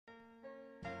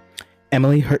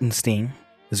Emily Hertenstein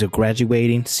is a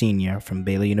graduating senior from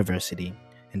Baylor University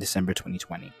in December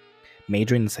 2020,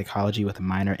 majoring in psychology with a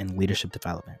minor in leadership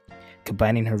development.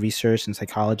 Combining her research in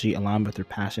psychology along with her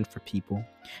passion for people,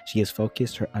 she has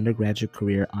focused her undergraduate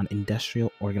career on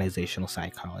industrial organizational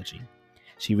psychology.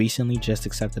 She recently just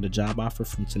accepted a job offer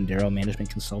from Sendero Management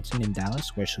Consulting in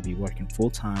Dallas, where she'll be working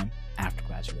full-time after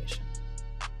graduation.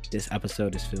 This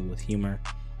episode is filled with humor,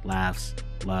 laughs,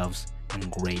 loves, and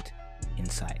great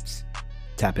insights.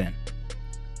 Tap in.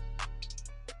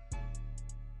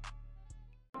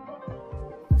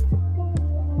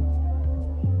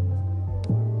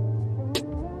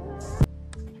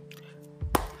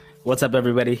 What's up,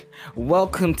 everybody?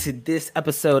 Welcome to this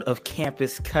episode of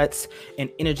Campus Cuts, an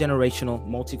intergenerational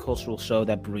multicultural show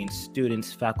that brings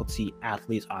students, faculty,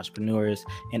 athletes, entrepreneurs,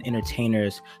 and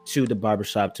entertainers to the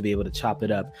barbershop to be able to chop it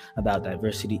up about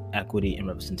diversity, equity, and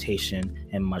representation,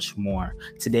 and much more.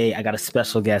 Today, I got a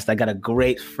special guest. I got a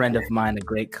great friend of mine, a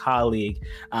great colleague,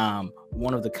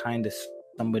 one of the kindest,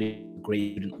 somebody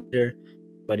great leader,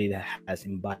 somebody that has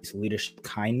embodies leadership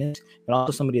kindness, but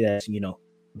also somebody that's,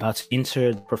 about to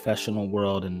enter the professional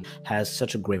world and has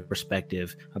such a great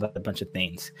perspective about a bunch of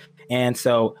things. And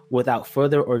so without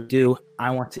further ado,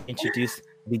 I want to introduce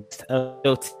the guest of the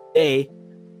show today.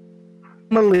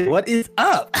 Emily, what is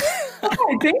up?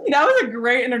 Oh, thank you. That was a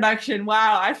great introduction.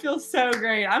 Wow, I feel so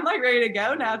great. I'm like ready to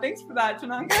go now. Thanks for that,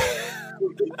 Tanaka.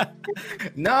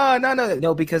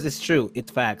 No, because it's true.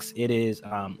 It's facts. It is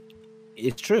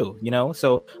it's true,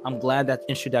 so I'm glad that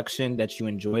introduction that you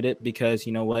enjoyed it, because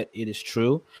you know what, it is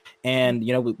true. And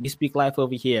we speak life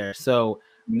over here. So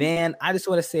man, I just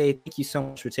want to say thank you so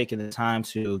much for taking the time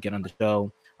to get on the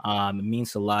show. It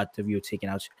means a lot of you taking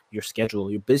out your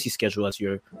schedule, your busy schedule, as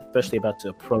you're especially about to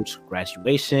approach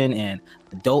graduation and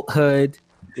adulthood.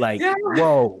 Yeah.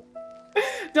 Whoa.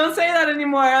 Don't say that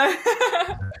anymore.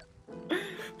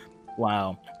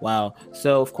 Wow.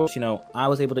 So of course, I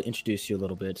was able to introduce you a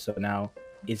little bit. So now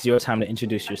it's your time to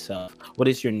introduce yourself. What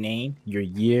is your name, your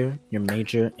year, your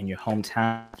major, and your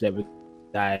hometown? That we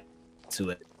dive to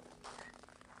it.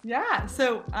 Yeah.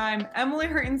 So I'm Emily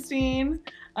Hertenstein,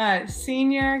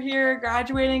 senior here,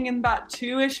 graduating in about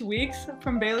 2-ish weeks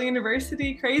from Baylor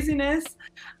University. Craziness.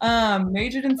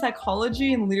 Majored in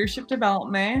psychology and leadership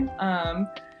development.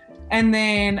 And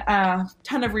then a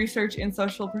ton of research in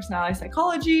social personality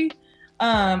psychology.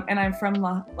 And I'm from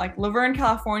Laverne,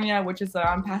 California, which is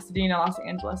around Pasadena, Los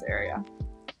Angeles area.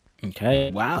 Okay.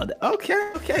 Wow.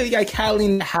 Okay. You got Cali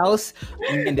in the house,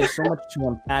 and there's so much to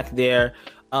unpack there.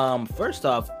 First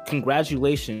off,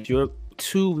 congratulations. You're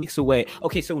 2 weeks away.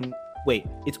 Okay. So wait,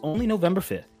 it's only November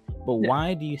 5th, but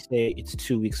why do you say it's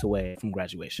 2 weeks away from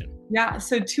graduation? Yeah.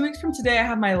 So 2 weeks from today, I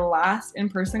have my last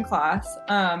in-person class.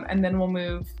 And then we'll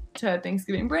move to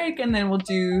Thanksgiving break, and then we'll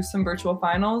do some virtual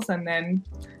finals, and then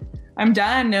I'm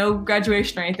done. No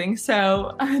graduation or anything.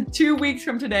 So 2 weeks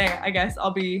from today, I guess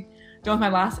I'll be done with my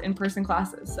last in-person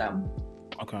classes. So.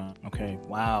 Okay.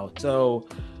 Wow. So,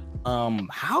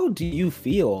 how do you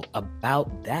feel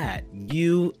about that?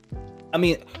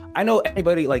 I know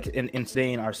everybody, in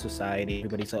today in our society,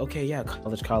 everybody's like, okay, yeah,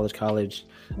 college.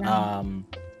 Yeah.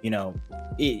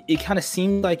 It kind of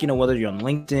seems like, whether you're on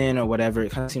LinkedIn or whatever,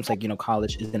 it kind of seems like,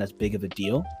 college isn't as big of a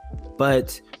deal,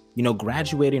 but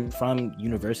graduating from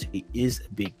university is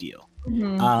a big deal.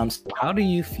 Mm-hmm. So how do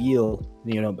you feel,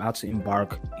 about to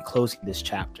embark in closing this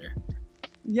chapter?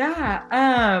 Yeah.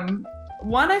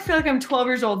 One, I feel like I'm 12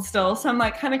 years old still. So I'm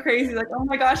kind of crazy. Oh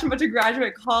my gosh, I'm about to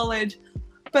graduate college.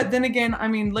 But then again,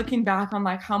 looking back on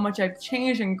how much I've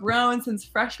changed and grown since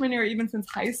freshman year, even since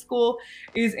high school,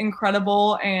 is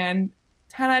incredible. And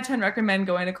 10 out of 10 recommend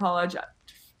going to college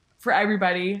for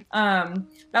everybody.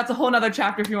 That's a whole nother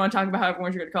chapter if you want to talk about how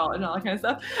everyone should go to college and all that kind of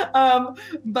stuff.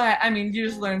 But you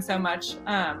just learn so much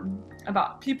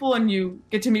about people, and you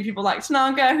get to meet people like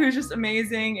Tanaka, who's just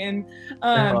amazing, and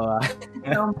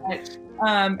so much.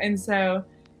 And so,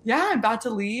 yeah, I'm about to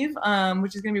leave,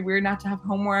 which is going to be weird not to have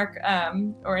homework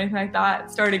or anything like that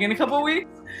starting in a couple of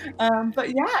weeks. But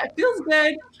yeah, it feels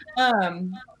good.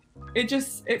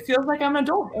 It feels like I'm an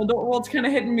adult. Adult world's kind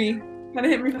of hit me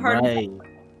hard. Right.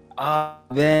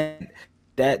 Man,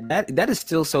 that is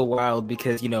still so wild,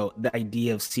 because the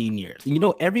idea of seniors,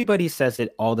 everybody says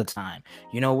it all the time.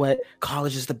 You know what?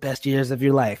 College is the best years of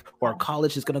your life, or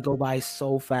college is gonna go by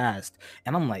so fast.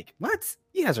 And I'm like, what?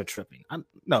 You guys are tripping.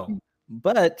 No,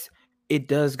 but it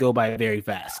does go by very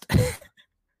fast.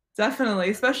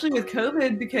 Definitely, especially with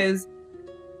COVID, because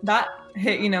that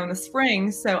hit, in the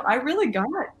spring. So I really got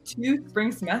 2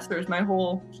 spring semesters my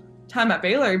whole time at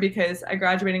Baylor, because I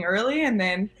graduating early, and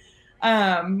then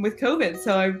with COVID.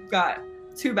 So I've got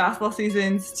 2 basketball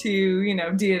seasons to, you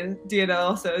know,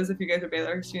 DLSOs, if you guys are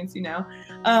Baylor students, you know.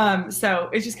 So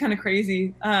it's just kind of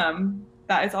crazy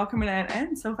that it's all coming to an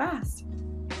end so fast.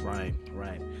 Right.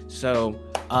 So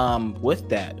with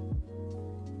that,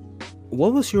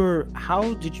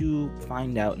 how did you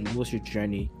find out, and what was your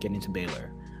journey getting to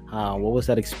Baylor? What was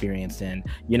that experience? And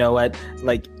you know what,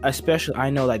 like, especially I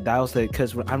know like that was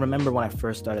because I remember when I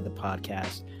first started the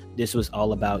podcast, this was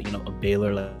all about, you know, a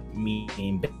Baylor, like me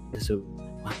being Baylor. So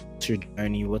what's your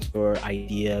journey? What's your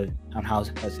idea on how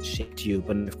has it shaped you?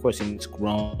 But of course, it's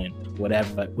grown and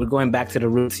whatever. But we're going back to the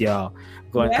roots, y'all.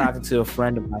 Talking to a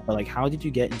friend of mine, like, how did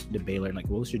you get into the Baylor? And like,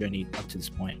 what was your journey up to this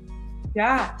point?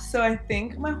 Yeah, so I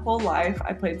think my whole life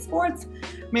I played sports,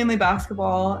 mainly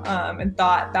basketball, and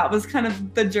thought that was kind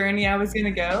of the journey I was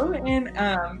gonna go in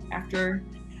after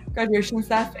graduation and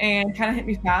stuff, and kind of hit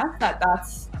me fast that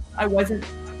I wasn't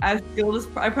as skilled as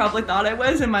I probably thought I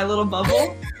was in my little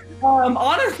bubble.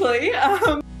 Honestly.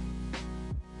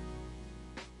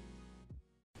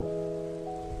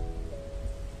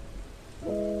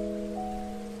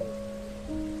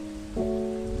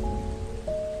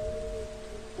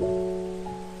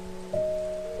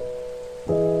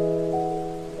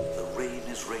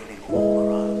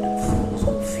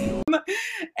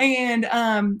 And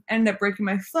ended up breaking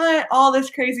my foot. All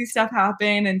this crazy stuff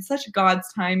happened, and such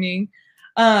God's timing.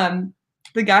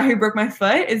 The guy who broke my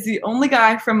foot is the only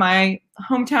guy from my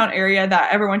hometown area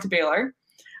that ever went to Baylor.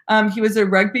 He was a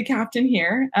rugby captain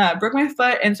here, broke my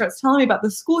foot, and starts telling me about the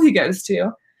school he goes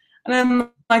to. And I'm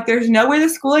like, there's no way the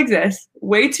school exists.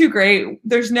 Way too great.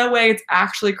 There's no way it's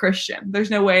actually Christian.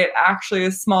 There's no way it actually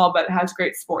is small, but it has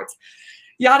great sports.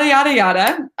 Yada, yada,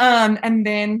 yada. And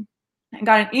then I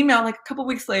got an email like a couple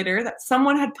weeks later that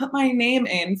someone had put my name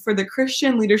in for the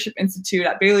Christian Leadership Institute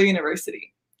at Baylor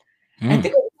University. I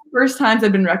think it was the first times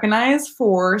I've been recognized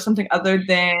for something other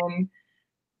than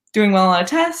doing well on a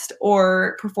test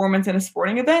or performance in a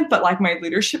sporting event, but like my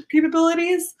leadership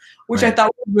capabilities, which I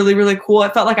thought was really, really cool. I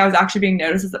felt like I was actually being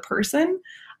noticed as a person.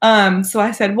 So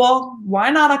I said, well, why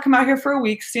not? I'll come out here for a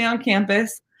week, stay on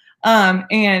campus.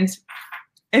 And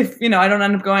if, you know, I don't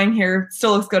end up going here,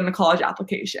 still looks good in a college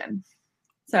application.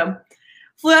 So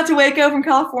flew out to Waco from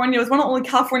California. I was one of the only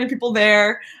California people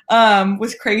there.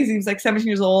 Was crazy. I was like 17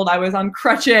 years old. I was on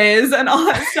crutches and all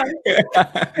that stuff.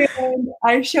 And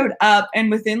I showed up,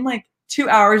 and within like 2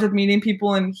 hours of meeting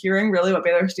people and hearing really what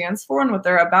Baylor stands for and what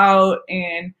they're about,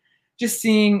 and just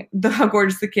seeing how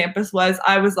gorgeous the campus was,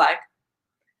 I was like,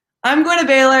 I'm going to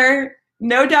Baylor.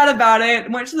 No doubt about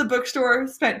it. Went to the bookstore,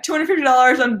 spent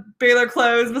 $250 on Baylor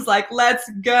clothes, was like, let's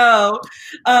go.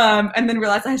 And then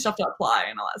realized I still have to apply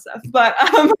and all that stuff. But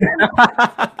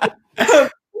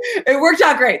it worked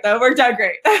out great, though. It worked out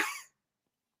great.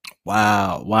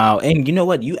 Wow. And you know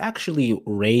what? You actually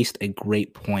raised a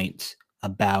great point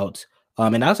about,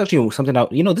 and that's actually something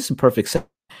that, you know, this is perfect.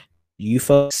 You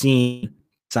folks seen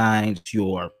signs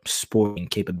your sporting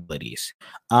capabilities.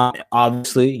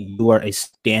 Obviously, you are a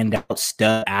standout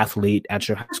stud athlete at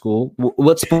your high school.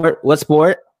 What sport?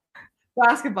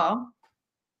 Basketball.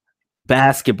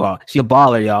 She's a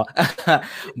baller, y'all.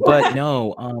 But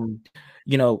no,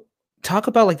 you know, talk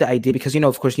about like the idea, because, you know,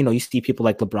 of course, you know, you see people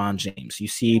like LeBron James, you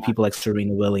see people like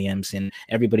Serena Williams and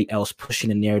everybody else pushing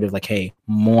the narrative like, hey,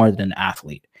 more than an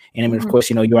athlete. And I mean, of course,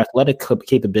 you know, your athletic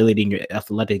capability and your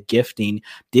athletic gifting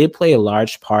did play a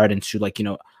large part into, like, you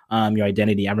know, your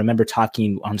identity. I remember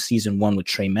talking on season 1 with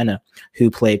Trey Mena,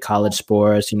 who played college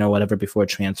sports, you know, whatever, before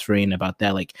transferring, about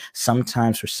that. Like,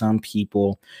 sometimes for some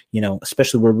people, you know,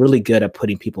 especially, we're really good at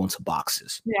putting people into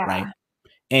boxes, right?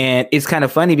 And it's kind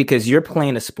of funny because you're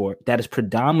playing a sport that is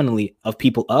predominantly of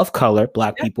people of color,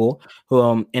 Black people,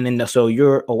 who, and then so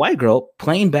you're a white girl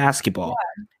playing basketball.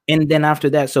 And then after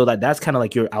that, so that's kind of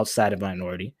like you're outside of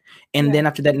minority. And then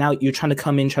after that, now you're trying to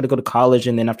come in, try to go to college.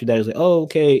 And then after that, it's like, oh,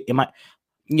 okay,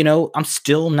 you know, I'm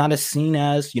still not as seen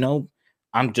as, you know,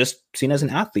 I'm just seen as an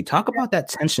athlete. Talk about that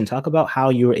tension. Talk about how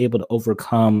you were able to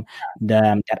overcome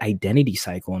that identity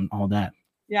cycle and all that.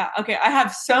 Yeah. Okay. I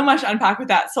have so much to unpack with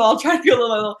that. So I'll try to be a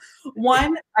little.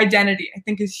 One, identity, I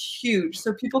think, is huge.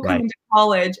 So people come into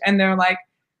college and they're like,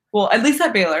 well, at least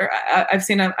at Baylor, I've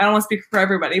seen, I don't want to speak for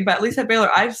everybody, but at least at Baylor,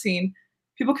 I've seen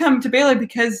people come to Baylor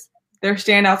because they're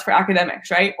standouts for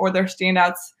academics, right? Or they're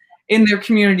standouts in their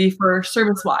community for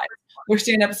service-wise. They're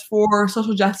stand-ups for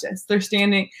social justice. They're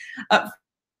standing up,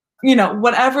 you know,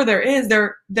 whatever there is,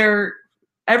 they're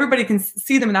everybody can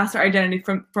see them, and that's their identity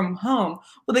from home.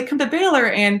 Well, they come to Baylor,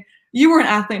 and you were an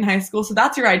athlete in high school, so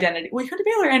that's your identity. Well, you come to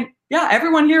Baylor, and yeah,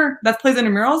 everyone here that plays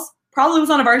intramurals probably was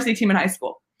on a varsity team in high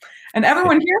school. And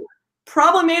everyone here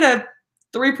probably made a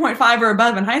 3.5 or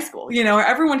above in high school, you know, or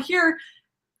everyone here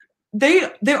they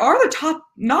are the top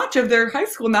notch of their high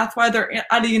school, and that's why they're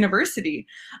at a university.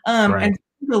 Right. And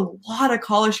a lot of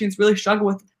college students really struggle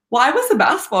with, well, I was a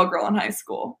basketball girl in high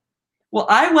school. Well,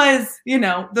 I was,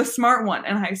 the smart one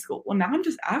in high school. Well, now I'm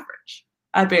just average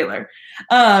at Baylor.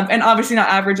 And obviously not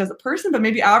average as a person, but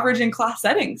maybe average in class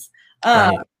settings.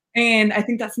 Um, Right. and I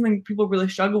think that's something people really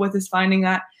struggle with, is finding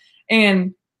that. And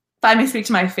if I may speak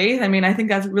to my faith, I mean, I think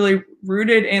that's really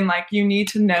rooted in, like, you need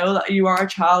to know that you are a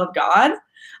child of God.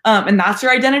 And that's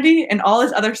your identity, and all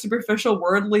these other superficial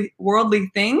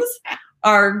worldly things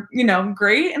are,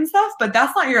 great and stuff, but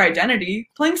that's not your identity.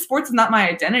 Playing sports is not my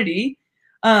identity,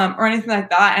 or anything like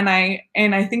that. And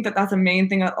I think that that's a main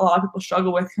thing that a lot of people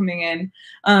struggle with coming in,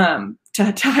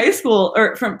 to high school,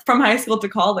 or from high school to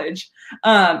college,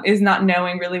 is not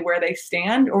knowing really where they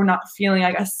stand, or not feeling,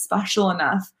 I guess, special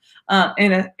enough,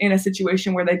 in a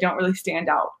situation where they don't really stand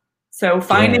out. So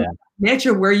finding Yeah. niche,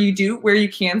 or where you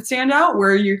can stand out,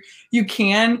 where you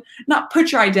can not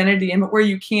put your identity in, but where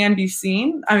you can be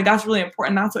seen. I mean, that's really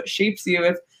important. That's what shapes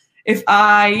you.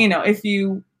 If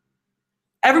you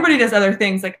everybody does other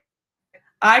things. Like,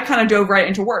 I kind of dove right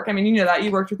into work. I mean, that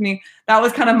you worked with me. That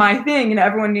was kind of my thing.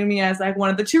 Everyone knew me as, like, one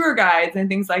of the tour guides and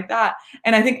things like that.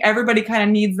 And I think everybody kind of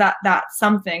needs that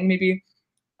something. Maybe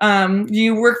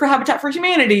you work for Habitat for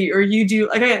Humanity, or you do,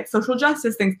 like, again, social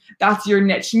justice things. That's your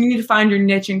niche. You need to find your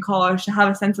niche in college to have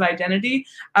a sense of identity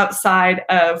outside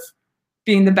of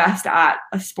being the best at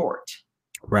a sport.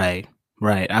 Right.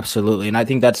 Right. Absolutely. And I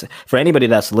think that's for anybody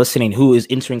that's listening who is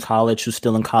entering college, who's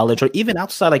still in college, or even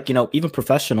outside, like, even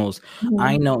professionals.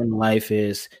 I Mm-hmm. know in life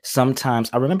is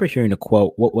sometimes I remember hearing a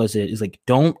quote. What was it? Is like,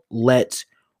 don't let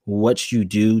what you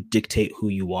do dictate who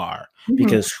you are, Mm-hmm.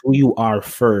 because who you are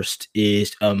first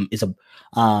is the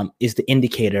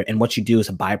indicator, and what you do is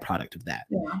a byproduct of that.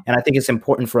 Yeah. And I think it's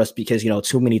important for us because,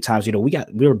 too many times,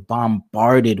 we were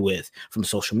bombarded with, from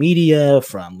social media,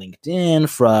 from LinkedIn,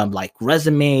 from like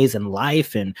resumes and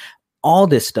life and all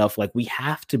this stuff. Like, we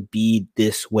have to be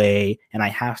this way, and I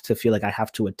have to feel like I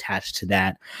have to attach to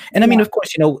that. And I mean, Yeah. of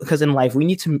course, because in life we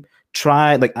need to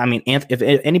try, like, I mean, if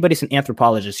anybody's an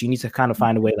anthropologist, you need to kind of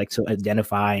find a way, like, to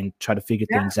identify and try to figure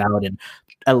Yeah. things out. And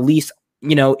at least,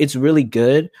 it's really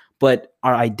good, but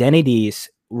our identities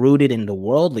rooted in the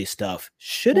worldly stuff Yeah.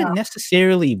 shouldn't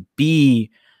necessarily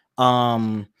be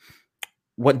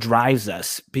what drives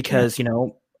us, Yeah. because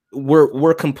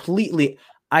we're completely,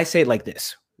 I say it like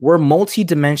this: we're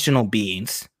multi-dimensional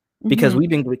beings, because Mm-hmm. we've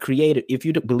been created. If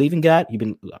you believe in God, you've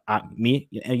been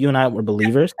you and I were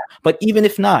believers. But even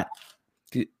if not,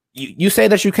 you say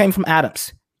that you came from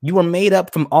atoms. You were made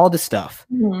up from all this stuff,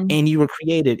 Mm-hmm. and you were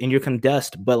created, and you're from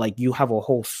dust, but like, you have a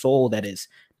whole soul that is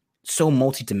so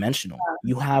multidimensional.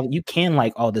 You can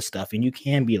like all this stuff, and you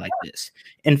can be like this,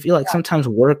 and feel like sometimes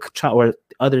or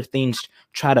other things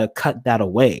try to cut that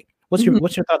away. What's your Mm-hmm.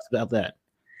 what's your thoughts about that?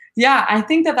 Yeah, I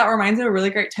think that reminds me of a really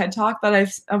great TED Talk that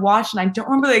I watched, and I don't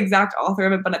remember the exact author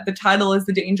of it, but the title is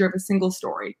 "The Danger of a Single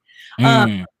Story."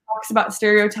 Mm, Talks about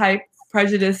stereotypes,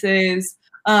 prejudices,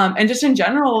 and just in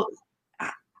general,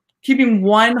 keeping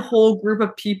one whole group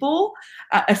of people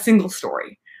a single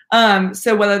story.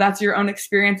 So whether that's your own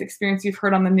experience you've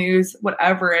heard on the news,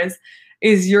 whatever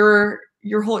is your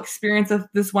whole experience of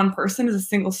this one person is a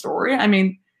single story. I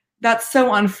mean, that's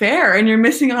so unfair, and you're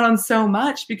missing out on so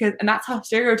much, and that's how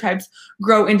stereotypes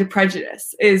grow into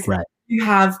prejudice. Is right. you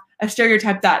have a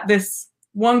stereotype that this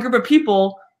one group of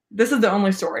people, this is the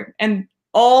only story, and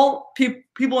all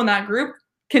people in that group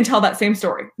can tell that same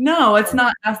story. No, it's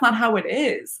not. That's not how it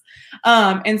is.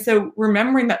 And so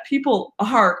remembering that people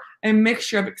are a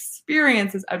mixture of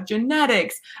experiences, of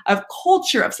genetics, of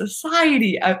culture, of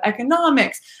society, of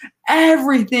economics,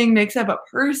 everything makes up a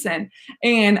person.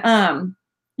 And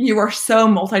you are so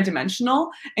multidimensional,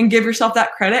 and give yourself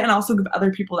that credit, and also give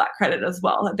other people that credit as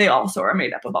well, that they also are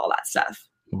made up of all that stuff.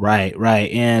 Right, right.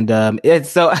 And it's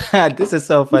so this is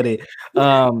so funny.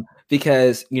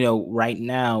 Because right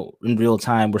now in real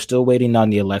time we're still waiting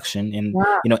on the election, and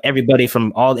Yeah. everybody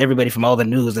from all the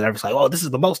news, and everyone's like, oh, this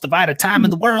is the most divided time in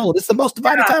the world. It's the most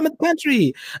divided Yeah. time in the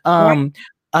country. Right.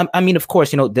 I mean, of course,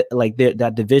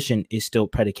 that division is still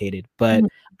predicated, but Mhm.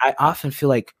 I often feel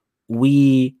like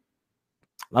we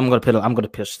I'm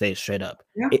gonna say it straight up.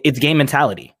 Yeah. It's game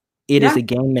mentality. It is Yeah. a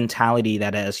game mentality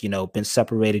that has, been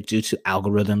separated due to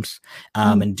algorithms,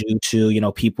 Mhm. and due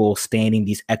to, people staying in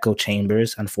these echo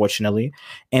chambers, unfortunately.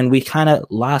 And we kind of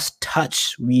lost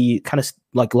touch. We kind of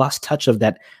like lost touch of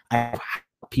that,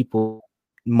 people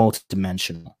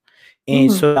multidimensional. And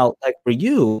Mhm. so now, like, for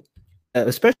you,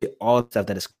 especially all the stuff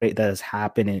that is great that has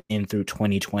happened in through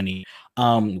 2020,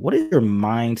 what is your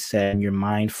mindset and your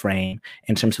mind frame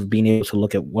in terms of being able to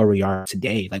look at where we are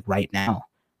today, like right now?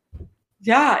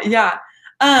 Yeah.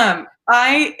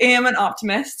 I am an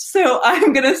optimist, so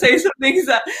I'm gonna say some things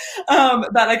that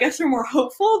that I guess are more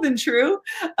hopeful than true.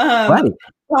 Um,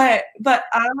 Right. but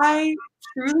I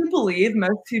truly believe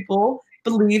most people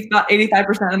believe about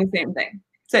 85% of the same thing.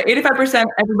 So 85%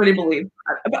 everybody believes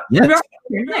about Yes. the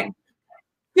same thing.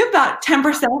 You have about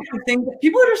 10% of things that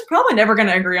people are just probably never going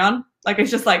to agree on. Like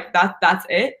it's just like that's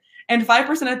it. And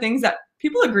 5% of things that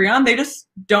people agree on, they just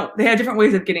don't. They have different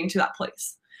ways of getting to that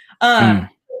place. Mm,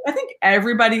 I think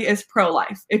everybody is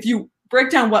pro-life. If you break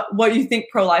down what you think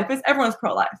pro-life is, everyone's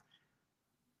pro-life.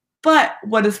 But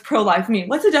what does pro-life mean?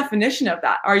 What's the definition of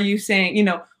that? Are you saying,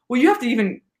 well, you have to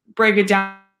even break it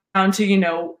down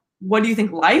to, what do you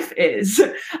think life is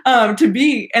to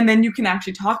be? And then you can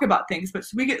actually talk about things. But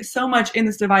so we get so much in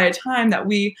this divided time that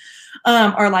we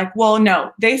are like, well,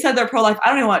 no, they said they're pro-life. I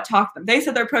don't even want to talk to them. They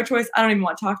said they're pro-choice. I don't even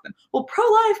want to talk to them. Well,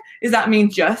 pro-life, does that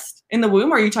mean just in the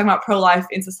womb? Or are you talking about pro-life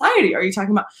in society? Are you talking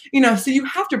about, so you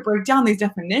have to break down these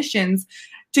definitions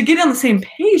to get on the same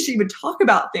page to even talk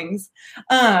about things,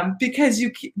 because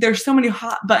there's so many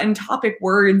hot button topic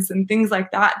words and things like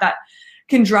that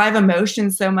can drive emotion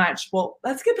so much. Well,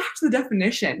 let's get back to the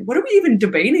definition. What are we even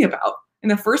debating about in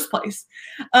the first place?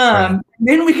 right.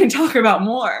 Then we can talk about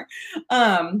more.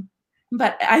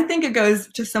 But I think it goes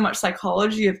to so much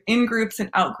psychology of in groups and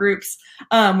out groups,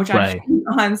 which I'm Right.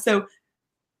 on. So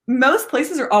most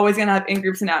places are always going to have in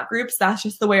groups and out groups. That's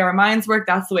just the way our minds work.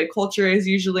 That's the way culture is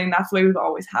usually, and that's the way we've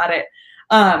always had it.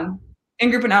 In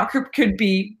group and out group could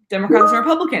be Democrats and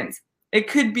Republicans. It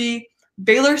could be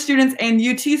Baylor students and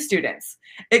UT students.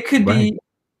 It could be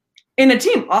in a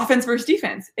team, offense versus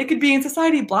defense. It could be in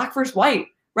society, black versus white,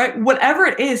 right? Whatever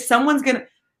it is,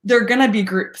 they're gonna be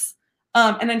groups.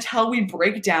 And until we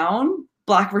break down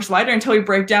black versus white, or until we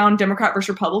break down Democrat versus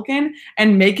Republican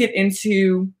and make it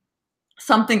into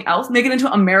something else, make it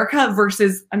into America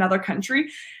versus another country,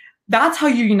 that's how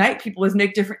you unite people, is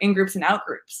make different in groups and out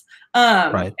groups.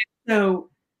 Right. So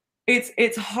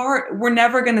it's hard. We're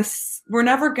never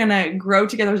gonna grow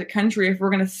together as a country if we're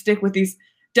gonna stick with these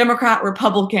Democrat,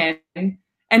 Republican,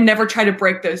 and never try to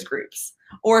break those groups.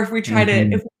 Or if we try to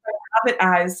have it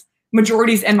as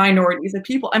majorities and minorities of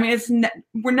people, I mean,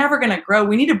 we're never gonna grow.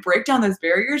 We need to break down those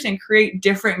barriers and create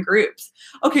different groups.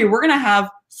 Okay, we're gonna have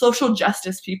social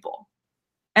justice people,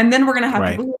 and then we're gonna have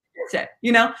people who are against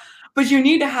it, But you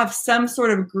need to have some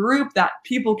sort of group that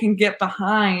people can get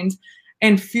behind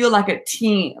and feel like a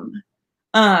team.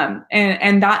 And I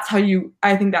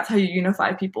think that's how you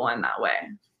unify people in that way.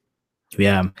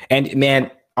 Yeah. And man,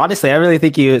 honestly, I really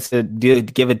think you should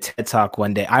give a TED Talk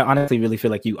one day. I honestly really feel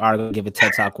like you are going to give a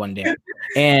TED Talk one day.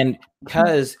 And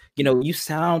because, you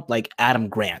sound like Adam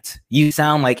Grant. You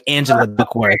sound like Angela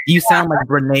Duckworth. You sound like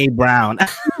Brene Brown.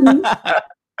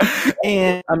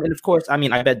 And of course,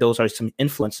 I bet those are some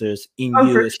influencers in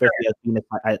you, especially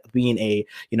as being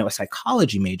a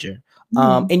psychology major.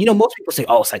 And most people say,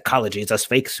 "Oh, psychology is just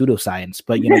fake pseudoscience,"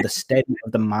 but the study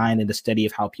of the mind and the study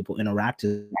of how people interact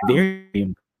is very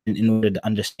important in order to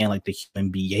understand like the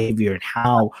human behavior and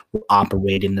how we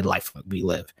operate in the life that we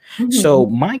live. So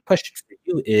my question for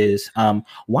you is,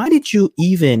 why did you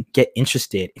even get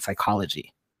interested in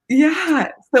psychology?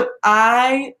 Yeah, so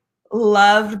I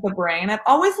loved the brain. I've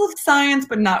always loved science,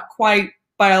 but not quite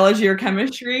biology or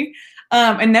chemistry.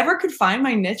 And never could find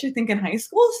my niche, I think, in high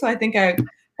school. So I think I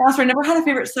never had a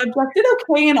favorite subject. Did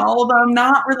okay in all of them.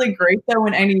 Not really great, though,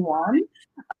 in any one.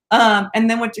 And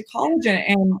then went to college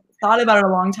and thought about it a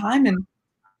long time. And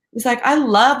it's like, I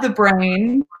love the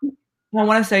brain. I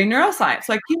want to say neuroscience.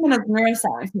 So I came in as a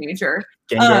neuroscience major.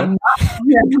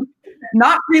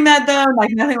 Not pre-med though, like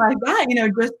nothing like that,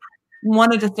 just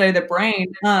wanted to study the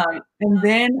brain. And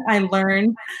then I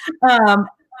learned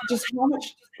just how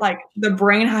much like the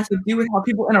brain has to do with how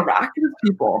people interact with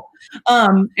people.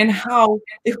 And how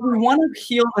if we want to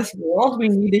heal this world, we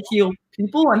need to heal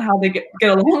people and how they get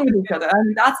along with each other.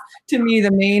 And that's to me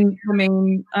the main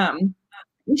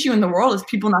issue in the world is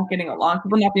people not getting along,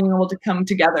 people not being able to come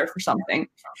together for something.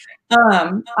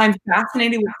 I'm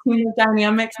fascinated with team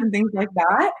dynamics and things like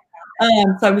that.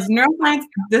 So I was neuroscience,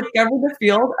 discovered the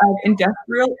field of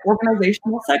industrial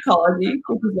organizational psychology,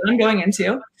 which is what I'm going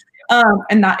into.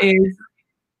 And that is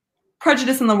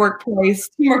prejudice in the workplace,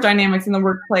 teamwork dynamics in the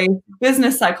workplace,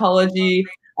 business psychology,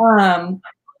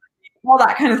 all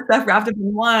that kind of stuff wrapped up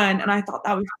in one. And I thought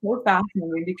that was so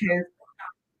fascinating because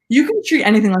you can treat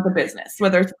anything like a business,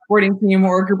 whether it's a sporting team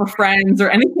or a group of friends or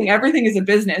anything. Everything is a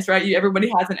business, right?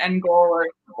 Everybody has an end goal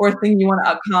or a thing you want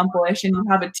to accomplish, and you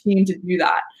have a team to do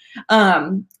that.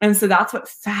 And so that's what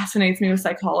fascinates me with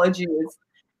psychology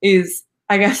is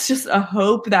I guess just a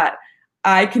hope that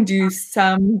I can do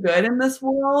some good in this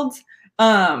world,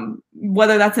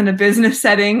 whether that's in a business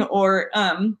setting or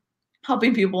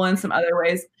helping people in some other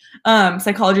ways.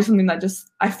 Psychology is something that just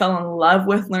I fell in love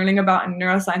with learning about, and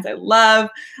neuroscience I love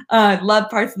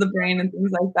parts of the brain and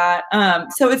things like that.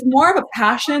 So it's more of a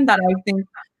passion that I think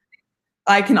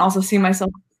I can also see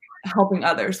myself helping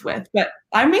others with. But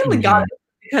I mainly got Mhm. it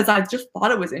because I just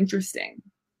thought it was interesting.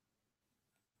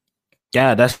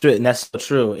 Yeah, that's true. And that's so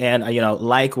true. And,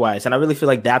 likewise. And I really feel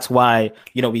like that's why,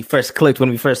 we first clicked when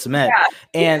we first met. Yeah.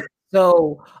 And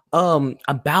so,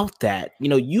 about that,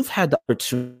 you've had the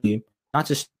opportunity, not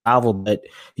just travel, but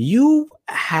you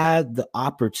had the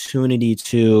opportunity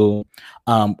to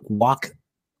walk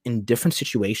in different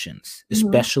situations, Mhm.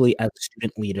 especially as a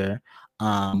student leader.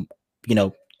 You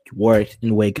know, worked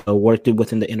in Waco, worked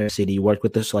within the inner city, worked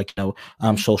with this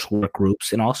social work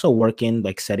groups, and also work in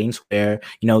like settings where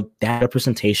that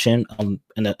representation and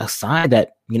a sign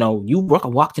that you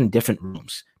walked in different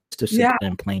rooms to sit Yeah.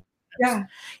 in plain text. Yeah.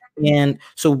 And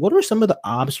so, what are some of the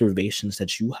observations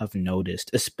that you have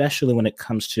noticed, especially when it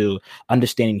comes to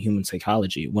understanding human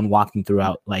psychology when walking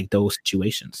throughout like those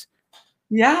situations?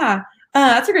 Yeah.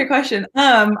 That's a great question.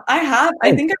 I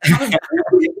Thanks. think I have a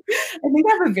I think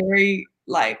I have a very,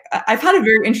 like, I've had a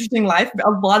very interesting life, a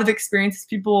lot of experiences.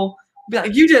 People be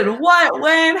like, "You did what?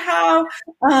 When? How?"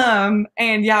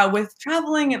 And yeah, with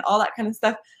traveling and all that kind of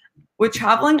stuff. With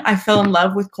traveling, I fell in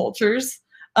love with cultures,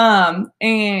 and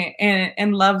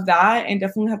love that, and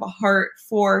definitely have a heart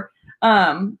for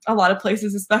a lot of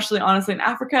places, especially honestly in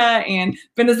Africa and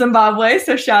been to Zimbabwe.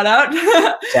 So shout out.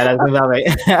 Shout out to Zimbabwe.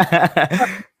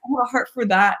 I have a heart for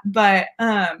that, but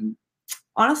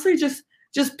honestly, just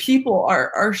people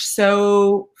are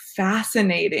so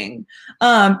fascinating,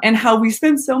 and how we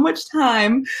spend so much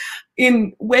time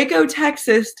in Waco,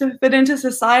 Texas, to fit into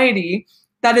society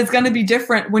that is going to be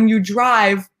different when you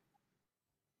drive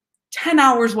 10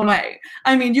 hours one way.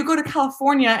 I mean, you go to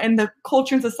California and the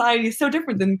culture and society is so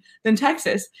different than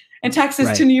Texas, and Texas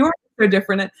to Right. New York is so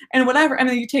different, and whatever. I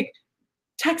mean, you take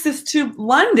Texas to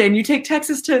London, you take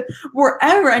Texas to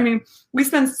wherever. I mean, we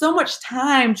spend so much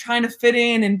time trying to fit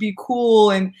in and be cool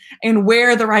and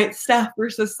wear the right stuff for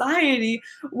society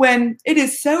when it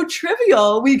is so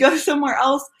trivial. We go somewhere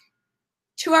else,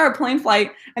 2-hour plane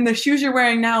flight, and the shoes you're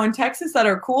wearing now in Texas that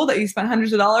are cool that you spent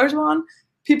hundreds of dollars on,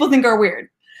 people think are weird.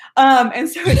 And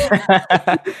so it's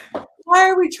like, why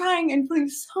are we trying and putting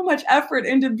so much effort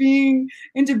into being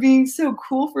so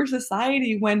cool for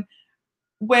society when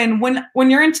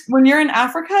you're in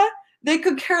Africa, they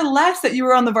could care less that you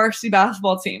were on the varsity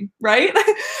basketball team, right?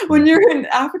 When you're in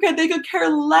Africa, they could care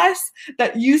less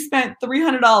that you spent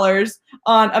 $300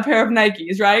 on a pair of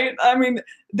Nikes, right? I mean,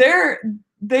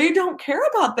 they don't care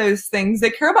about those things.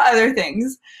 They care about other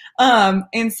things.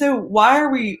 And so why are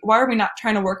we not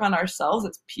trying to work on ourselves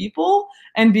as people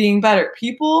and being better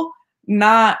people,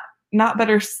 not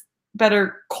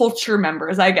better culture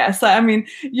members, I guess. I mean,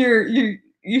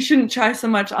 you shouldn't try so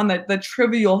much on the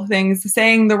trivial things,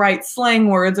 saying the right slang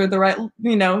words or the right,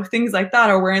 things like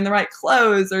that, or wearing the right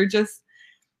clothes, or just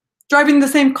driving the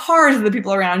same cars as the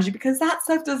people around you, because that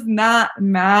stuff does not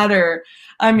matter.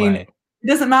 I mean, Right. it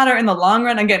doesn't matter in the long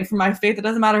run. Again, for my faith, it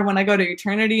doesn't matter when I go to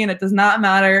eternity, and it does not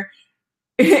matter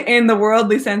in the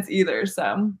worldly sense either.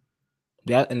 So,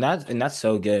 Yeah, and that's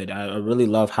so good. I really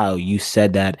love how you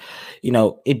said that.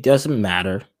 It doesn't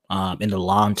matter in the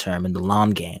long term, in the long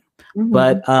game. mhm.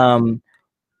 But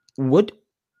what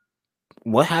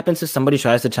what happens if somebody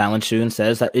tries to challenge you and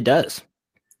says that it does?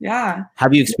 Yeah.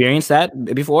 Have you experienced that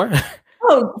before?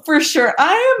 Oh, for sure.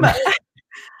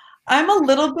 I'm a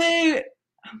little bit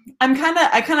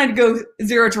I kind of go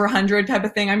 0 to 100 type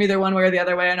of thing. I'm either one way or the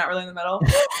other way. I'm not really in the middle.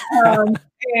 Um,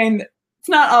 and it's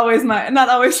not always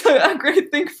a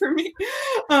great thing for me.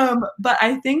 But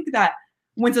I think that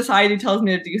when society tells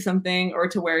me to do something, or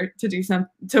to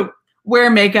wear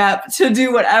makeup, to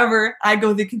do whatever, I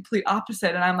go the complete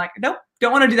opposite. And I'm like, nope,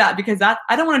 don't want to do that, because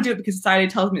I don't want to do it because society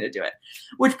tells me to do it,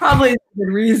 which probably is a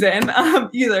good reason,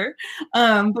 either.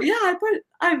 But yeah,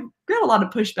 I've got a lot of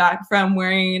pushback from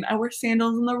I wear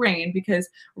sandals in the rain, because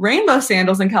rainbow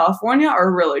sandals in California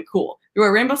are really cool. You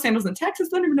wear rainbow sandals in Texas,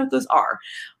 don't even know what those are.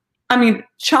 I mean,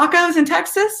 Chacos in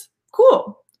Texas,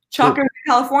 cool. Chacos Cool. in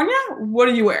California, what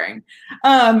are you wearing?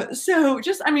 So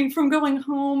just, I mean, from going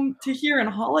home to here in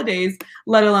holidays,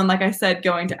 let alone, like I said,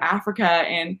 going to Africa,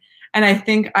 and I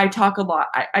think I talk a lot.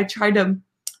 I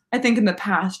think in the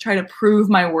past, try to prove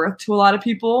my worth to a lot of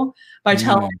people by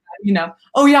telling them Mm,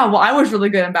 oh yeah, well, I was really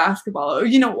good in basketball. Or,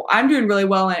 I'm doing really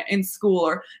well in school,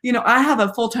 or, I have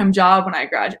a full-time job when I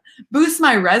graduate. Boost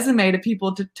my resume to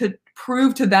people to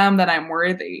prove to them that I'm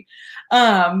worthy.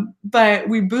 But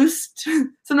we boost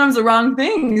sometimes the wrong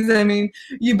things. I mean,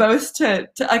 you boast to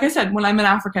like I said, when I'm in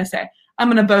Africa, say, I'm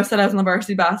going to boast that I was on the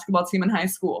varsity basketball team in high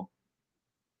school.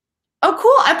 Oh,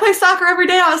 cool. I play soccer every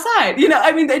day outside.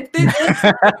 I mean, it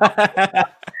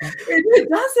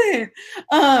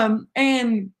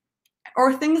doesn't.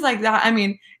 Or things like that. I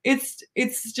mean, it's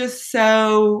just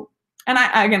so, and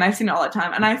I've seen it all the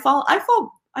time, and I fall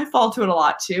to it a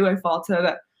lot too. I fall to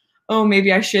the, oh,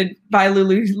 maybe I should buy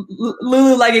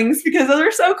Lulu leggings because those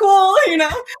are so cool, and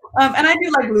I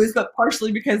do like Lulus, but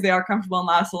partially because they are comfortable and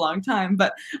last a long time.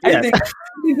 But yes. I think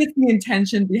it's the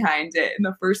intention behind it in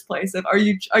the first place. Of are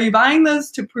you buying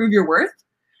those to prove your worth,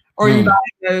 or are you buying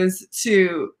those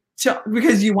to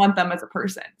because you want them as a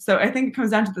person? So I think it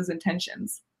comes down to those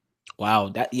intentions. Wow,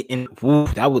 that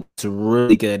was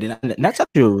really good, and that's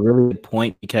actually a really good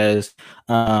point, because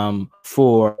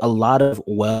for a lot of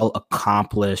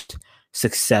well-accomplished,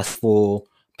 successful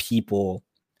people,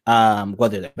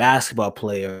 whether they're basketball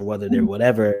player, whether they're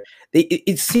whatever,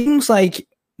 it seems like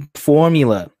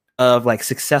formula of like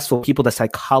successful people, the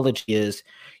psychology is,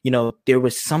 there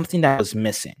was something that was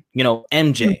missing.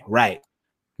 MJ, right?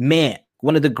 Man,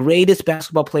 one of the greatest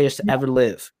basketball players to ever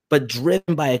live, but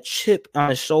driven by a chip on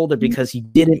his shoulder because he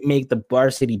didn't make the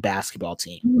varsity basketball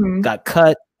team. Got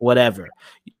cut, whatever.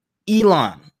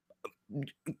 Elon,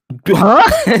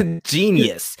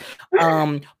 genius.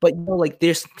 But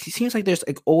it seems like there's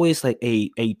like always like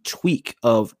a tweak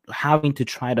of having to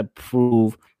try to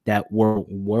prove that we're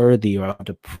worthy, or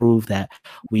to prove that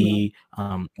we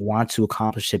want to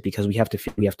accomplish it, because we have to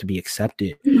feel we have to be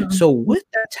accepted. So with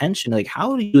that tension, like,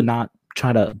 how do you not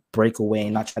try to break away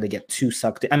and not try to get too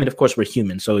sucked in? I mean, of course we're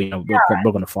human, so we're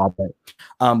going to fall,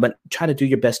 but try to do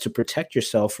your best to protect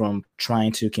yourself from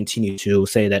trying to continue to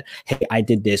say that, hey, I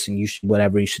did this and you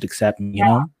should accept me.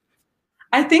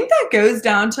 I think that goes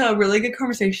down to a really good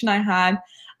conversation I had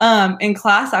in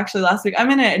class actually last week. I'm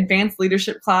in an advanced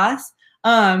leadership class,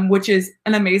 which is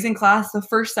an amazing class. The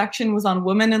first section was on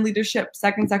women in leadership.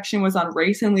 Second section was on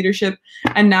race and leadership.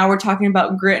 And now we're talking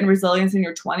about grit and resilience in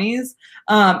your 20s.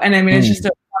 And I mean, it's just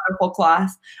a wonderful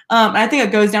class. And I think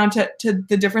it goes down to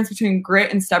the difference between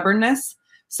grit and stubbornness.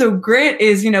 So grit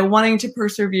is, wanting to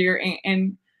persevere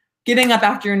and getting up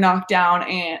after you're knocked down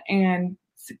and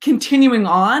continuing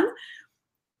on.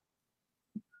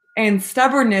 And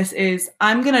stubbornness is,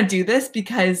 I'm going to do this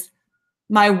because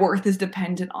my worth is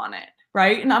dependent on it.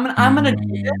 Right. And I'm going to do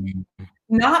it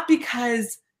not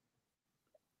because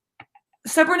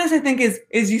stubbornness, I think,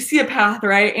 is you see a path,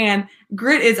 right? And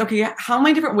grit is, okay, how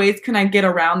many different ways can I get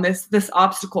around this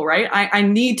obstacle, right? I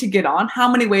need to get on.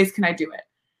 How many ways can I do it?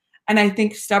 And I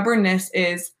think stubbornness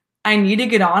is, I need to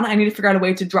get on. I need to figure out a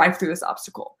way to drive through this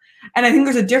obstacle. And I think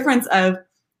there's a difference of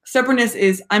stubbornness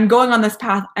is, I'm going on this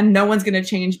path and no one's going to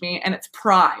change me, and it's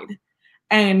pride.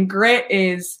 And grit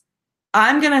is,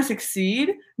 I'm going to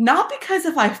succeed, not because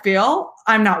if I fail,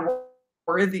 I'm not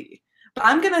worthy, but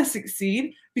I'm going to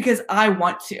succeed because I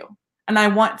want to. And I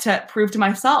want to prove to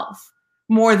myself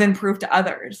more than prove to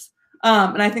others.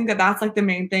 And I think that that's like the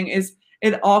main thing, is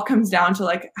it all comes down to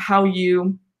like how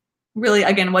you really,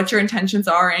 again, what your intentions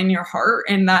are in your heart.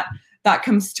 And that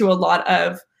comes to a lot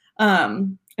of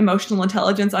emotional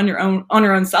intelligence on your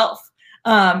own self.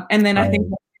 And then I think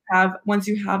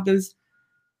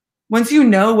once you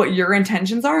know what your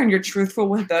intentions are and you're truthful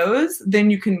with those, then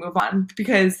you can move on,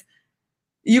 because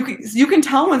you can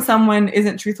tell when someone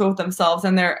isn't truthful with themselves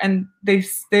and they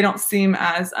don't seem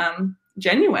as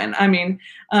genuine. I mean,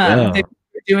 they're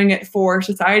doing it for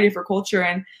society, for culture,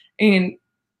 and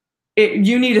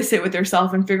you need to sit with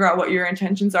yourself and figure out what your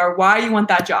intentions are. Why you want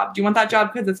that job? Do you want that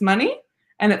job because it's money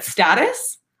and it's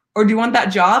status, or do you want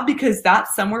that job because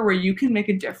that's somewhere where you can make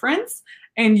a difference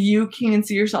and you can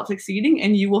see yourself succeeding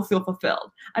and you will feel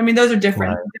fulfilled? I mean, those are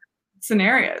different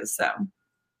scenarios. So.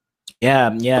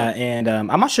 Yeah. And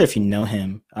I'm not sure if you know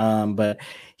him, but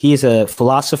he's a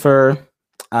philosopher,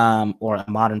 or a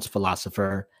modern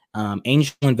philosopher,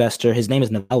 angel investor. His name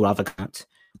is Naval Ravikant.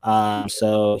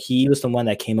 So he was the one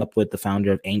that came up with the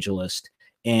founder of AngelList.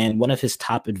 And one of his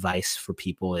top advice for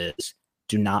people is,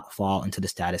 do not fall into the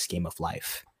status game of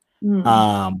life.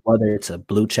 Whether it's a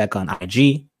blue check on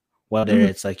IG, whether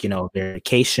it's like,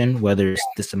 verification, whether it's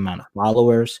this amount of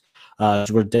followers.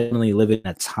 We're definitely living in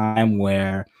a time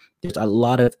where there's a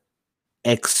lot of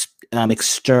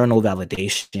external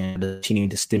validation continuing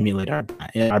to stimulate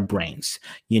our brains,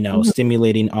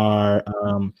 stimulating our,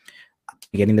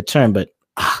 getting the term, but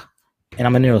And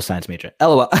I'm a neuroscience major.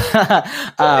 LOL.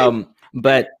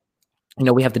 But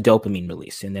we have the dopamine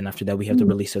release, and then after that we have the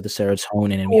release of the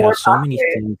serotonin, and we have so many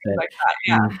things Things that like that.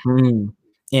 Yeah. Mhm.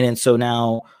 And so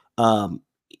now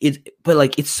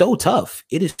it's so tough.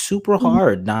 It is super Mhm.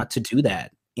 hard not to do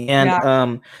that. And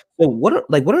Yeah. so what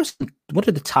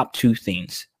are the top two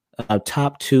things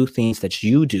that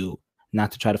you do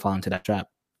not to try to fall into that trap?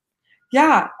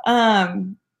 Yeah.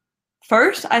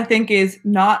 First, I think is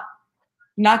not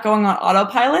going on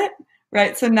autopilot,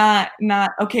 right? So not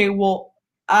okay, well,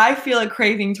 I feel a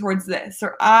craving towards this,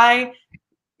 or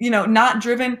not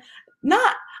driven,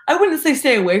 not I wouldn't say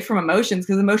stay away from emotions,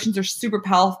 because emotions are super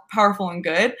powerful and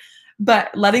good, but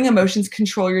letting emotions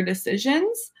control your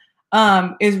decisions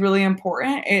is really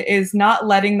important. It is not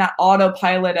letting that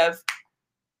autopilot of,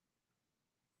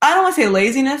 I don't want to say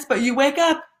laziness, but you wake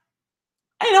up,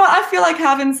 you know what, I feel like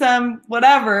having some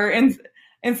whatever, and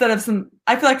instead of some,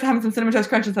 I feel like having some cinnamon toast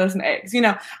crunch instead of some eggs.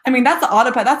 I mean, that's the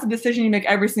autopilot. That's a decision you make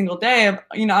every single day of,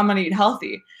 I'm going to eat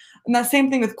healthy. And that same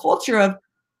thing with culture of,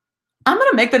 I'm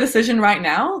going to make the decision right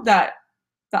now that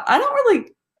I don't really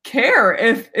care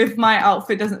if my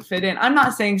outfit doesn't fit in. I'm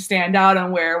not saying stand out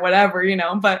and wear whatever,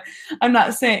 but I'm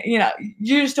not saying,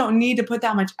 you just don't need to put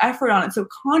that much effort on it. So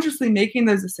consciously making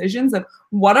those decisions of,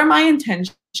 what are my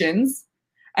intentions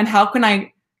and how can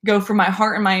I go for my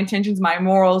heart and my intentions, my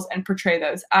morals, and portray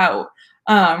those out,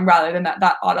 rather than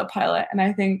that autopilot. And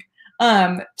I think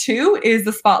two is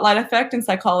the spotlight effect in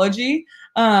psychology.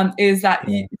 Is that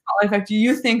spotlight effect?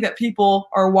 You think that people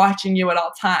are watching you at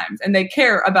all times and they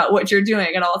care about what you're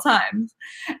doing at all times.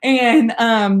 And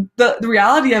the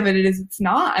reality of it is, it's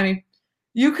not. I mean,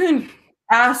 you can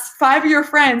ask 5 of your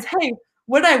friends, hey,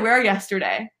 what did I wear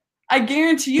yesterday? I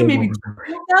guarantee you maybe 2 of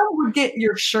them would get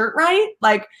your shirt right.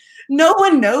 Like, no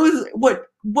one knows what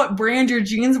brand your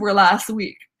jeans were last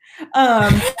week.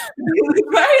 Right?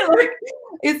 Like,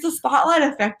 it's the spotlight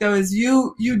effect, though, is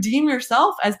you deem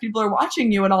yourself as people are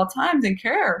watching you at all times and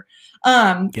care.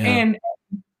 And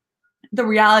the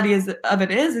reality of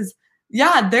it is,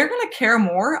 yeah, they're going to care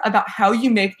more about how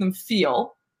you make them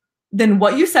feel than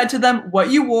what you said to them,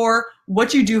 what you wore,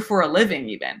 what you do for a living.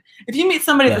 Even if you meet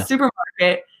somebody at the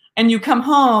supermarket and you come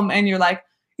home and you're like,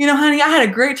 honey, I had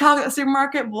a great talk at the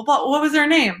supermarket. What was their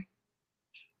name?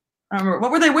 I don't remember.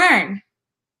 What were they wearing?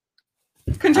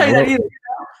 Couldn't tell you that either.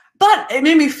 But it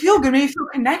made me feel good, made me feel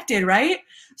connected, right?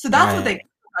 So that's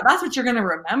that's what you're going to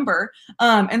remember.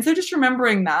 And so just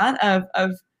remembering that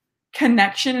of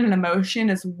connection and emotion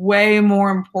is way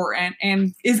more important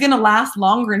and is going to last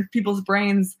longer in people's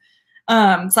brains,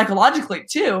 psychologically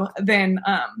too, than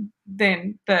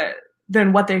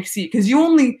what they see. Because you're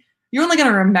only going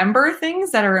to remember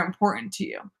things that are important to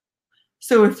you.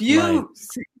 So if you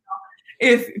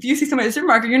if you see somebody at the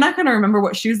supermarket, you're not going to remember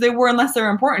what shoes they wore unless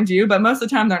they're important to you, but most of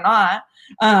the time they're not.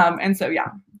 And so, yeah.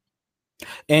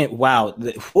 And wow,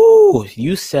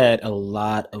 you said a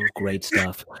lot of great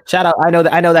stuff. Shout out! I know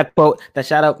that quote. That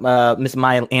shout out, Miss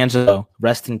Maya Angelou.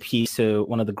 Rest in peace to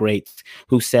one of the greats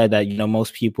who said that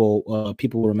most people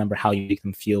will remember how you make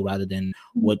them feel rather than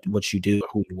what you do or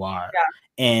who you are. Yeah.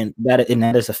 And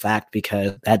that is a fact,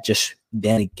 because that just,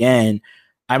 then again,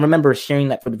 I remember hearing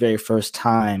that for the very first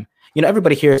time.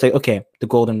 Everybody here is like, okay, the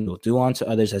golden rule: do unto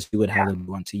others as you would have them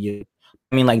do unto you.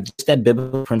 I mean, like, just that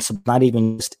biblical principle, not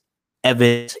even just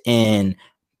evidence in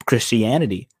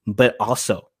Christianity, but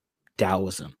also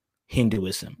Taoism,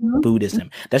 Hinduism,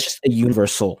 Buddhism. That's just a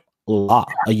universal law,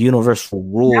 a universal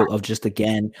rule of just,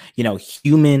 again,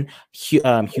 humanity,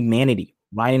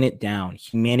 writing it down,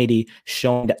 humanity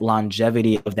showing that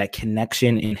longevity of that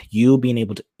connection, and you being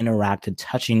able to interact and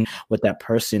touching with that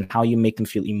person, how you make them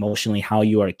feel emotionally, how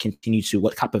you are continue to,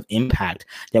 what type of impact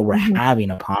that we're having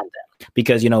upon them.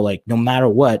 Because, like, no matter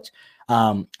what,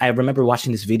 I remember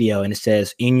watching this video, and it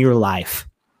says, in your life,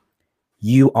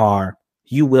 you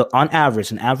will, on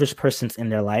average, an average person in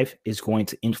their life is going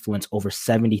to influence over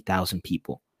 70,000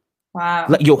 people. Wow.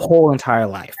 Like, your whole entire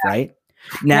life, right?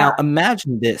 Now,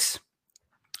 imagine this.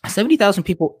 70,000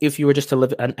 people if you were just to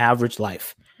live an average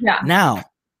life. Yeah. Now,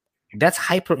 that's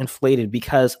hyperinflated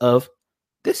because of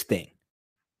this thing.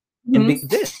 And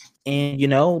this.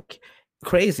 And,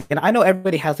 crazy. And I know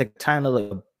everybody has like kind of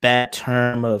like a bad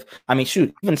term of, I mean,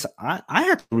 shoot, even I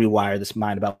had to rewire this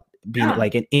mind about being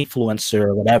like an influencer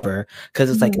or whatever,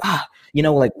 because it's like,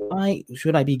 like, why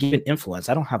should I be given influence?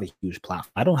 I don't have a huge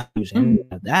platform. I don't have huge any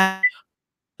of that.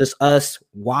 Just us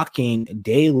walking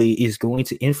daily is going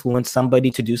to influence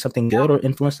somebody to do something good or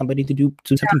influence somebody to do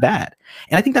something bad.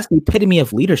 And I think that's the epitome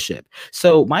of leadership.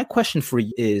 So my question for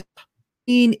you is,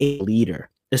 being a leader,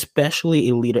 especially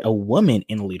a woman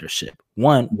in leadership,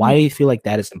 one, why do you feel like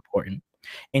that is important?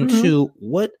 And two,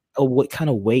 what kind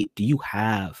of weight do you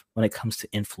have when it comes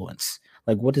to influence?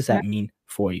 Like, what does that mean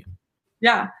for you?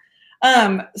 Yeah.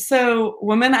 So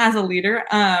women as a leader,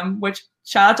 which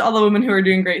shout out to all the women who are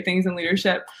doing great things in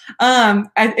leadership.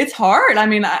 It's hard. I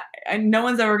mean, no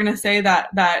one's ever going to say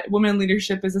that women in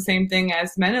leadership is the same thing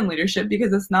as men in leadership,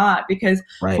 because it's not, because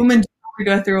women do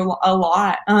go through a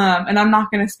lot. And I'm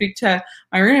not going to speak to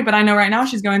my roommate, but I know right now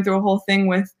she's going through a whole thing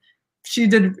with, she's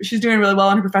doing really well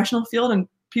in her professional field, and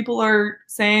people are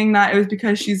saying that it was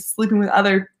because she's sleeping with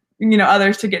others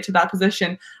to get to that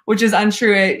position, which is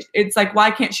untrue. It's like,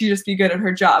 why can't she just be good at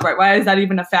her job, right? Why is that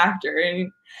even a factor?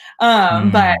 And,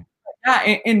 but yeah,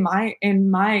 in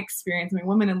my experience, I mean,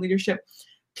 women in leadership,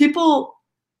 people,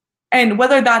 and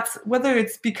whether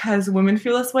it's because women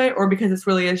feel this way or because this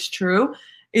really is true,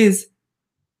 is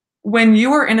when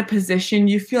you are in a position,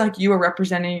 you feel like you are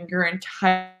representing your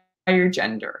entire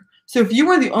gender. So if you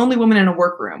are the only woman in a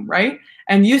workroom, right,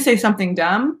 and you say something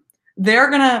dumb, they're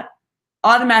gonna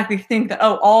automatically think that,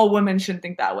 oh, all women should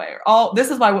think that way, or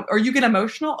this is why, or you get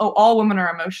emotional, oh, all women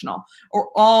are emotional, or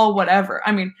all whatever.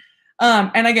 I mean,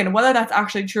 and again, whether that's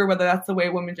actually true, whether that's the way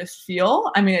women just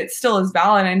feel, I mean, it still is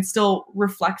valid and still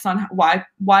reflects on why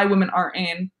women aren't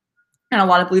in a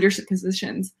lot of leadership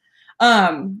positions.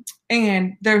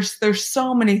 And there's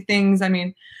so many things, I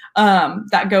mean,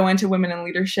 that go into women in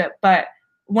leadership, but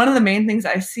one of the main things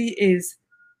I see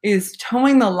is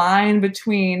towing the line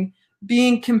between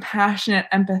being compassionate,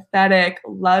 empathetic,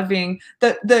 loving,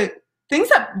 the things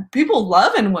that people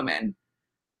love in women,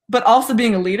 but also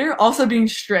being a leader, also being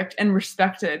strict and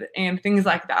respected and things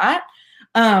like that.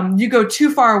 You go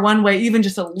too far one way, even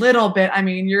just a little bit, I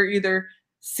mean, you're either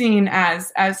seen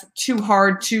as too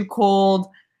hard, too cold,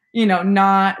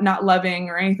 not loving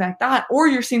or anything like that, or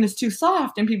you're seen as too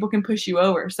soft and people can push you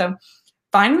over. So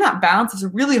finding that balance is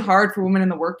really hard for women in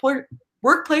the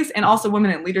workplace and also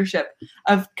women in leadership,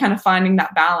 of kind of finding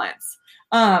that balance.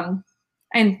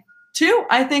 And two,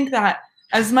 I think that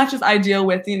as much as I deal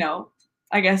with,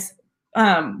 I guess,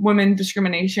 women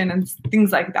discrimination and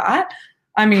things like that,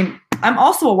 I mean, I'm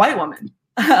also a white woman.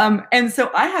 And so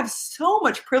I have so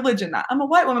much privilege in that. I'm a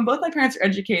white woman. Both my parents are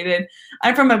educated.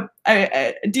 I'm from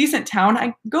a decent town.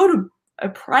 I go to a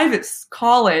private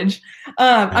college.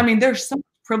 I mean, there's so much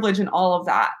privilege in all of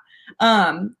that.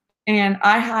 And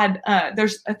I had,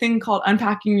 there's a thing called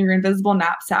Unpacking Your Invisible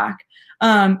Knapsack.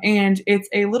 And it's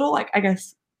a little, like, I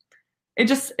guess,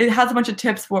 it has a bunch of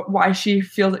tips why she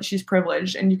feels that she's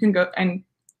privileged. And you can go, and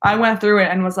I went through it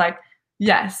and was like,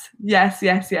 yes, yes,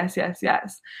 yes, yes, yes,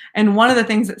 yes. And one of the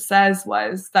things it says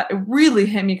was that it really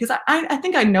hit me, because I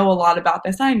think I know a lot about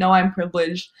this. I know I'm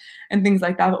privileged and things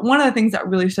like that. But one of the things that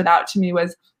really stood out to me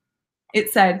was, it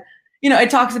said, it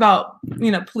talks about,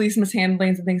 police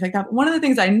mishandlings and things like that. But one of the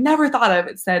things I never thought of,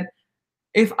 it said,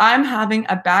 if I'm having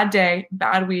a bad day,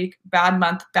 bad week, bad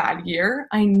month, bad year,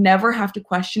 I never have to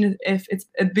question if it's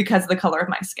because of the color of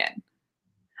my skin.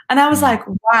 And I was like,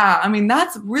 wow, I mean,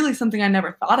 that's really something I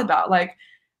never thought about. Like,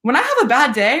 when I have a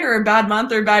bad day or a bad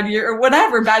month or a bad year or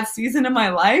whatever, bad season in my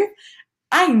life,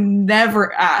 I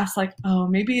never ask, like, oh,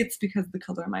 maybe it's because of the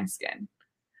color of my skin,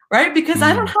 right? Because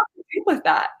I don't have to deal with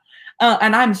that.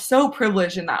 And I'm so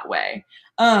privileged in that way.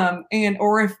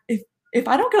 Or if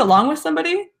I don't get along with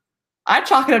somebody, I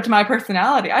chalk it up to my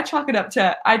personality. I chalk it up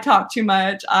to, I talk too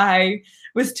much. I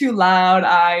was too loud.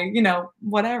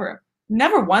 Whatever.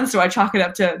 Never once do I chalk it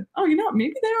up to, oh,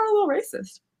 maybe they are a little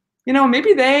racist.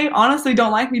 Maybe they honestly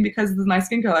don't like me because of my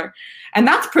skin color. And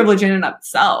that's privilege in and of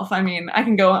itself. I mean, I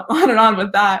can go on and on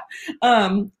with that.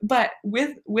 But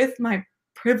with my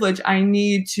privilege, I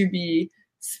need to be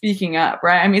speaking up,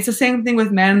 right? I mean, it's the same thing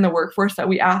with men in the workforce that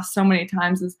we ask so many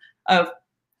times, is of,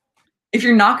 if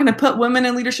you're not going to put women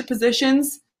in leadership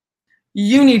positions,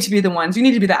 you need to be the ones, you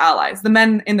need to be the allies. The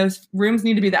men in those rooms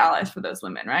need to be the allies for those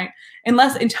women, right?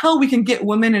 Until we can get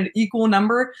women an equal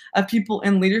number of people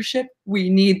in leadership, we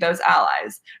need those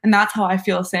allies. And that's how I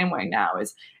feel the same way now,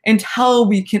 is until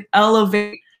we can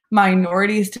elevate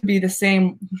minorities to be the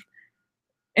same,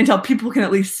 until people can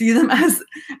at least see them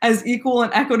as equal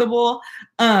and equitable,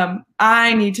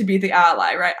 I need to be the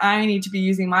ally, right? I need to be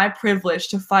using my privilege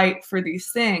to fight for these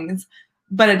things.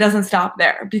 But it doesn't stop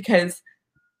there, because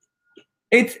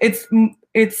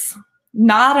it's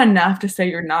not enough to say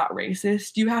you're not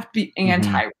racist. You have to be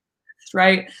anti-racist,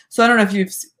 right? So I don't know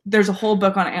if there's a whole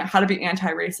book on how to be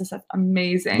anti-racist. That's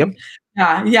amazing.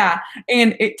 Yep. Yeah.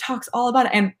 And it talks all about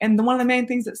it. And one of the main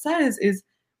things it says is,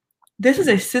 this is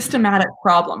a systematic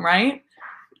problem, right?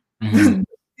 The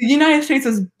United States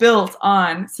was built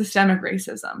on systemic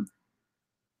racism.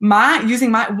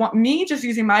 me just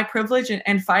using my privilege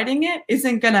and fighting it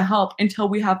isn't going to help until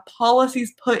we have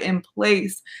policies put in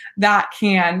place that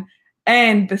can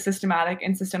end the systematic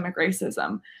and systemic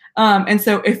racism. And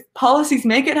so if policies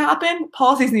make it happen,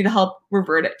 policies need to help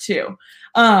revert it too.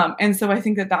 And so I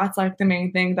think that that's like the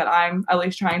main thing that I'm at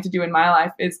least trying to do in my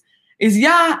life is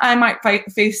yeah, I might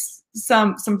face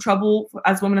some trouble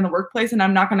as women in the workplace, and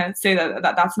I'm not going to say that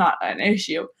that's not an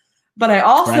issue, but I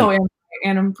also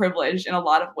am privileged in a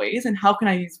lot of ways, and how can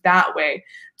I use that way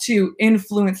to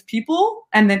influence people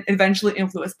and then eventually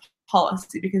influence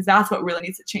policy, because that's what really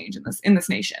needs to change in this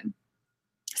nation.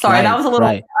 Sorry, that was a little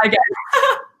I guess.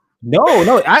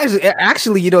 No,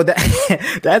 actually,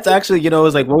 that that's actually,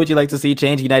 it's like, what would you like to see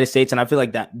change in the United States? And I feel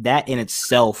like that in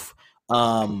itself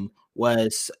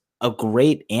was a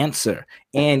great answer.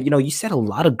 And you said a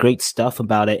lot of great stuff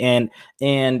about it, and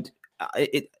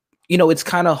it it's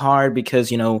kind of hard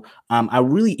because I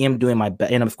really am doing my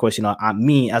best, and of course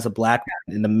me as a Black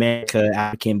man in America,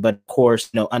 African, but of course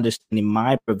understanding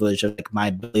my privilege of like my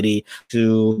ability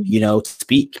to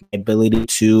speak, my ability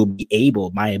to be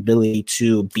able, my ability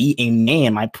to be a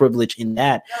man, my privilege in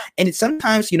that. And it's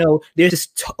sometimes there's this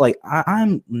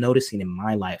I'm noticing in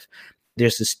my life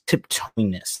there's this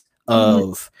tiptoeiness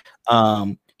of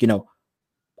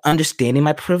understanding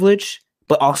my privilege,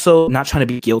 but also not trying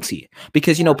to be guilty,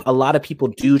 because a lot of people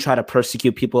do try to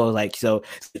persecute people, like, so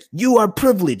you are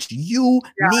privileged, you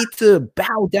need to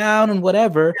bow down and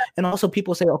whatever. And also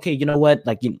people say, okay, you know what,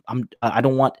 like I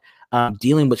don't want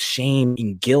dealing with shame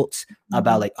and guilt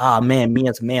about like, man, me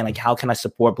as a man, like how can I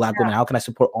support Black women? How can I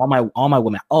support all my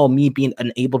women? Oh, me being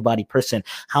an able-bodied person,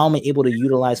 how am I able to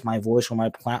utilize my voice or my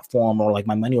platform or like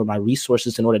my money or my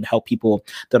resources in order to help people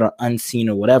that are unseen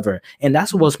or whatever? And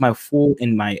that's what was my full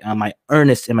and my my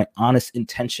earnest and my honest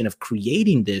intention of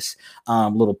creating this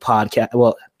little podcast.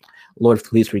 Well, Lord,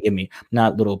 please forgive me.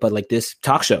 Not little, but like this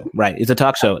talk show, right? It's a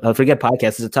talk show. Forget podcast.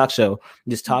 It's a talk show.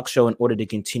 This talk show in order to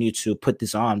continue to put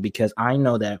this on, because I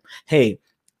know that, hey,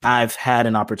 I've had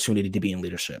an opportunity to be in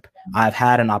leadership. I've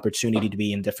had an opportunity to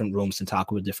be in different rooms and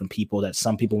talk with different people that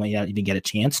some people may not even get a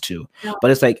chance to. But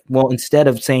it's like, well, instead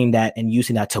of saying that and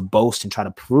using that to boast and try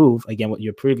to prove, again, what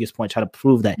your previous point, try to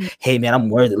prove that, hey, man, I'm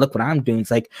worthy. Look what I'm doing.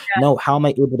 It's like, no, how am I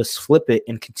able to flip it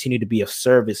and continue to be of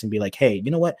service and be like, hey,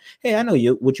 you know what? Hey, I know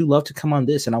you. Would you love to come on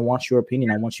this? And I want your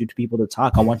opinion. I want you to be able to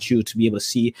talk. I want you to be able to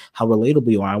see how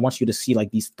relatable you are. I want you to see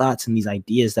like these thoughts and these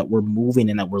ideas that we're moving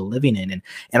and that we're living in.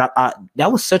 And I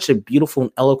that was such a beautiful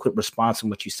and eloquent response in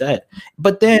what you said.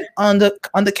 But then on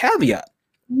the caveat,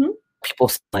 people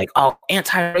say like, oh,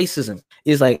 anti-racism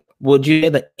is like, would you say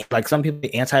that like some people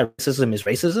anti-racism is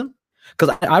racism?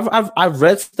 Because I've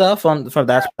read stuff from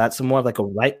that's more of like a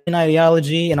right-wing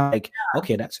ideology, and I'm like,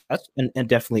 okay, that's and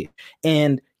definitely,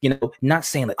 and not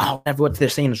saying like, oh, what they're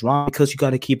saying is wrong, because you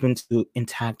got to keep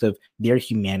intact of their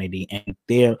humanity and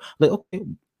their like, okay,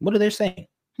 what are they saying?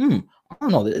 I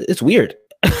don't know, it's weird.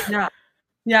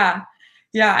 Yeah.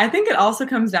 I think it also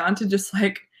comes down to just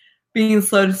like being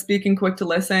slow to speak and quick to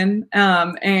listen,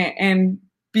 and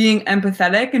being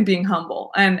empathetic and being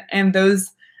humble. And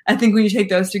those, I think when you take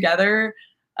those together,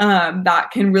 that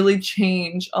can really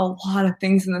change a lot of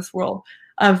things in this world,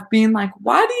 of being like,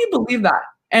 why do you believe that?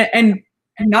 And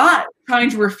not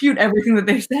trying to refute everything that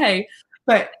they say,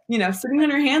 but, sitting on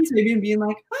your hands maybe and being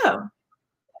like, oh,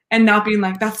 and not being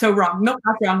like, that's so wrong. Nope,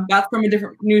 that's wrong. That's from a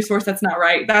different news source. That's not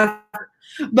right.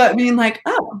 But being like,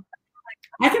 oh,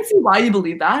 I can see why you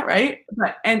believe that, right?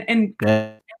 But and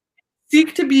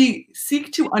seek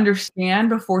to understand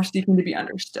before seeking to be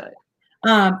understood.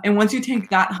 And once you take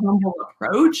that humble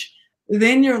approach,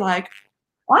 then you're like,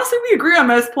 honestly, we agree on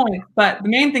most points, but the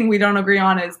main thing we don't agree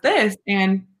on is this.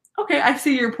 And okay, I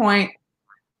see your point.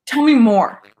 Tell me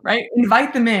more, right?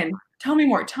 Invite them in. Tell me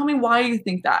more. Tell me why you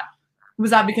think that.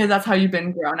 Was that because that's how you've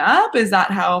been grown up? Is that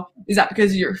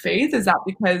because of your faith? Is that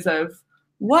because of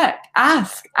what?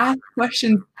 Ask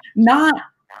questions, not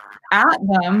at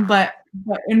them, but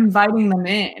inviting them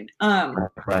in.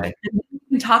 Right.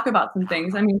 And talk about some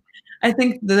things. I mean, I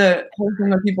think the whole thing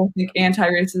where people think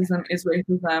anti-racism is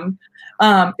racism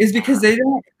is because they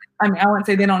don't. I mean, I wouldn't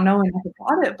say they don't know enough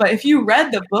about it, but if you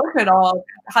read the book at all,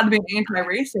 How to Be an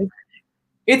Anti-Racist,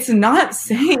 it's not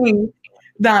saying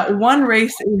that one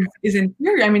race is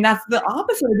inferior. I mean, that's the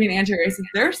opposite of being anti-racist.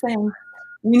 They're saying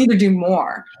we need to do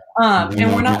more.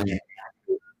 And we're not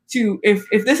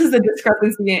if this is a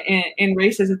discrepancy in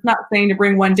races, it's not saying to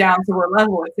bring one down so we're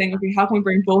level. It's saying, okay, how can we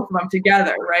bring both of them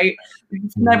together, right?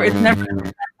 It's never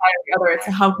the other. It's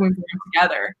how can we bring them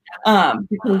together?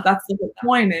 Because that's the whole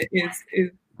point is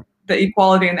the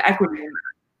equality and the equity.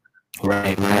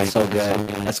 Right, right. So good.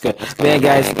 That's good. Man,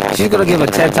 guys, she's gonna give a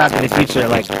TED talk in the future.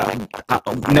 Like,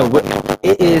 no,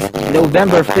 it is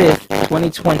November 5th,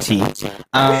 2020,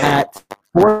 at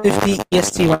 4:50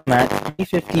 EST where I'm at,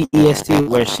 3:50 EST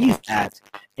where she's at.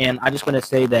 And I just want to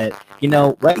say that,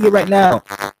 right here, right now,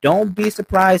 don't be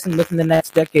surprised and look in the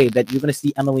next decade that you're gonna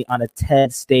see Emily on a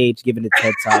TED stage giving a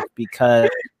TED talk because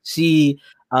she,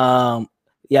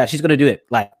 yeah, she's gonna do it,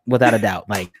 like, without a doubt.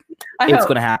 Like, I it's hope.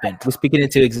 going to happen. We're speaking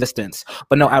into existence.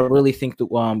 But no, I really think that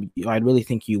I really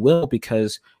think you will,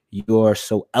 because you're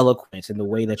so eloquent in the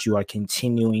way that you are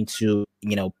continuing to,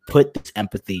 put this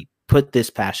empathy, put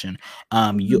this passion,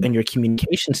 you and your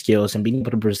communication skills and being able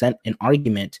to present an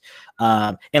argument.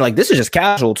 And like, this is just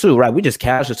casual too, right? We just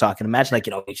casual talking. Imagine, like,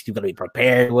 you're gonna be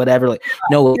prepared, whatever. Like,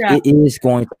 no, Yeah. it is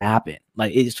going to happen.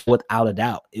 Like, it's without a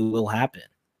doubt, it will happen.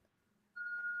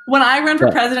 When I run for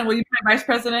But president, will you be my vice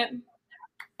president?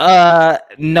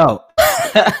 No,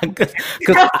 because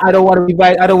I don't want to be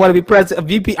vice. I don't want to be president,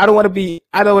 VP. I don't want to be.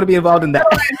 I don't want to be involved in that.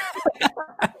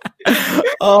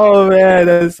 Oh man,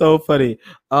 that is so funny.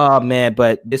 Oh man,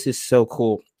 but this is so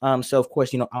cool. So of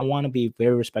course, I want to be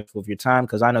very respectful of your time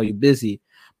because I know you're busy.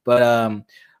 But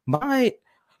my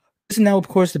this is now, of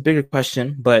course, the bigger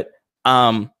question. But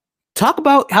talk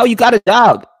about how you got a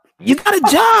job. You got a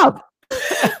job.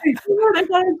 I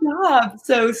got a job.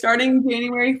 So starting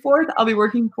January 4th, I'll be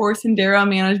working for Sendero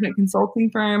Management Consulting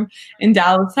Firm in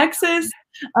Dallas, Texas.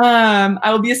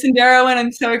 I will be a Sendero and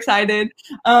I'm so excited.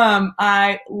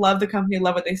 I love the company,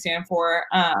 love what they stand for,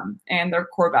 and their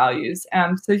core values.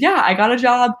 So yeah, I got a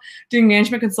job doing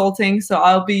management consulting. So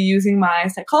I'll be using my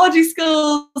psychology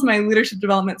skills, my leadership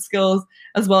development skills,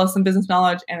 as well as some business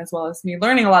knowledge, and as well as me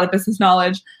learning a lot of business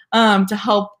knowledge to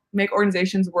help make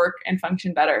organizations work and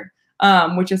function better.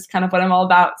 Which is kind of what I'm all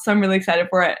about. So I'm really excited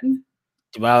for it.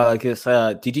 Wow, I guess,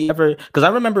 did you ever, because I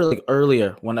remember like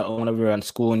earlier whenever we were in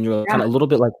school and you were kind of a little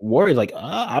bit like worried, like,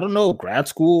 I don't know, grad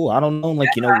school, I don't know, like,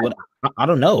 what, I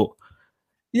don't know.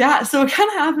 Yeah, so what kind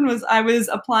of happened was I was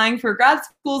applying for grad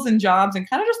schools and jobs and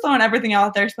kind of just throwing everything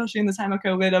out there, especially in the time of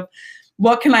COVID, of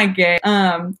what can I get,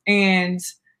 and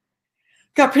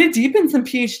got pretty deep in some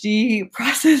PhD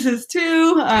processes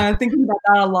too, thinking about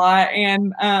that a lot,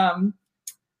 and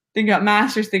thinking about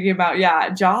masters, thinking about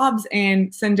jobs and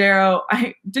Sendero.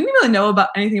 I didn't really know about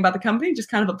anything about the company, just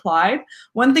kind of applied.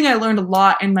 One thing I learned a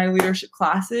lot in my leadership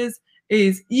classes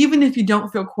is even if you don't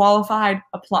feel qualified,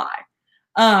 apply.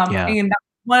 And that's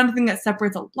one thing that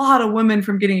separates a lot of women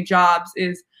from getting jobs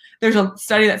is there's a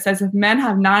study that says if men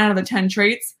have 9 out of the 10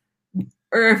 traits,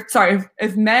 or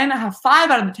if men have 5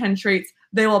 out of the 10 traits,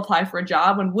 they will apply for a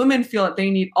job, when women feel that they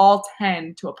need all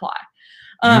 10 to apply.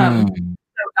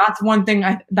 So that's one thing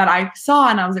that I saw,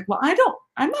 and I was like, well,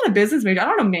 I'm not a business major. I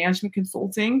don't know management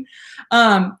consulting.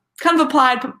 Kind of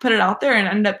applied, put it out there, and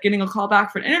ended up getting a call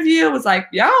back for an interview. Was like,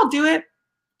 yeah, I'll do it.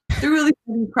 Through really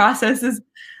processes,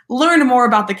 learned more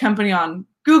about the company on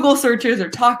Google searches or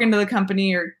talking to the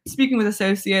company or speaking with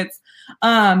associates,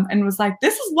 and was like,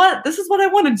 this is what I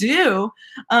want to do.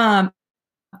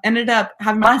 Ended up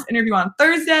having my last interview on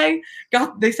Thursday.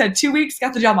 They said 2 weeks,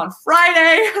 got the job on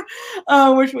Friday,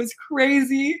 which was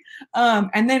crazy.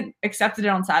 And then accepted it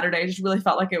on Saturday. Just really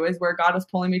felt like it was where God was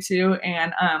pulling me to.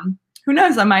 And who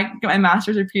knows, I might get my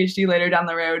master's or PhD later down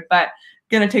the road, but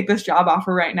gonna take this job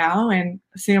offer right now and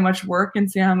see how much work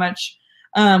and see how much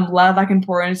love I can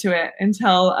pour into it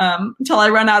until I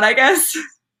run out, I guess.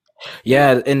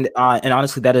 Yeah, and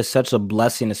honestly, that is such a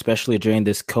blessing, especially during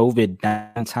this COVID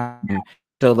time.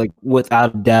 So, like,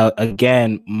 without a doubt,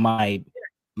 again, my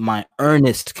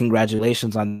earnest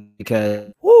congratulations on,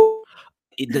 because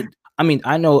I mean,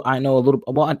 I know a little.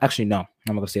 Well, actually, no, I'm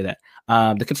not gonna say that.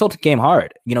 The consulting came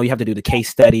hard. You have to do the case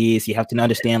studies. You have to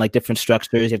understand like different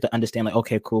structures. You have to understand like,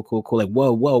 okay, cool. Like,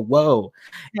 whoa.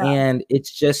 Yeah. And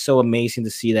it's just so amazing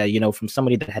to see that, from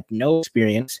somebody that had no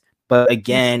experience. But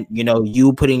again,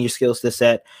 you putting your skills to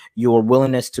set, your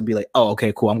willingness to be like, oh,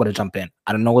 okay, cool, I'm going to jump in.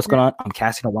 I don't know what's going on. I'm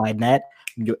casting a wide net.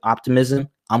 Your optimism,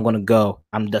 I'm going to go.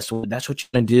 That's what you're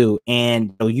going to do.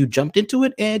 And you jumped into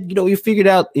it and, you figured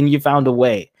out and you found a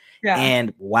way. Yeah.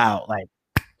 And wow, like,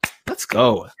 let's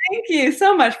go. Thank you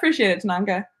so much. Appreciate it,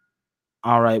 Tananka.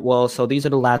 All right. Well, so these are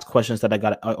the last questions that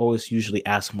I always usually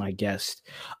ask my guests.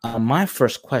 My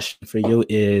first question for you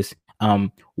is,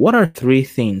 what are 3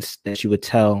 things that you would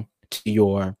tell to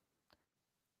your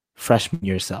freshman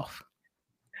yourself?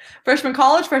 Freshman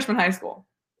college, freshman high school?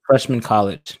 Freshman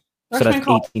college. Freshman so that's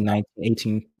college. 18, 19,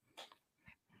 18.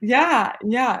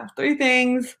 Yeah. 3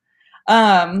 things.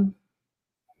 That's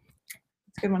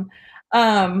a good one.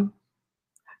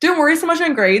 Don't worry so much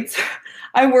on grades.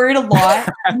 I worried a lot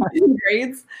in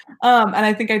grades. And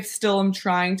I think I still am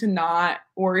trying to not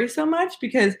worry so much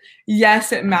because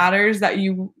yes, it matters that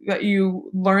you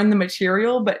learn the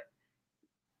material, but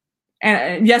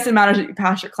and yes, it matters that you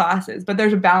pass your classes, but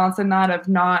there's a balance in that of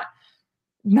not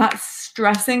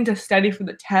stressing to study for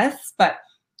the tests, but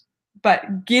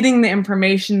getting the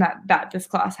information that this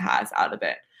class has out of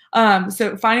it.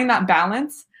 So finding that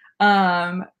balance.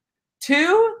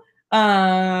 Two,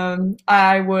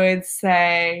 I would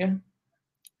say,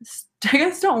 I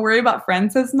guess don't worry about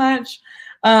friends as much.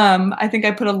 I think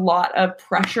I put a lot of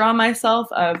pressure on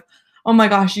myself of, oh my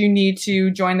gosh, you need to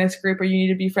join this group or you need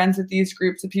to be friends with these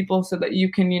groups of people so that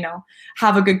you can,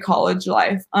 have a good college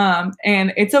life.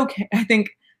 And it's okay.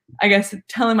 I guess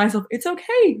telling myself it's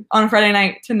okay on a Friday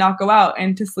night to not go out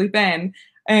and to sleep in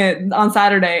and on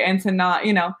Saturday and to not,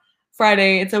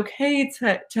 Friday, it's okay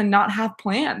to not have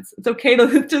plans. It's okay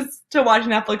to just to watch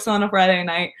Netflix on a Friday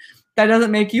night. That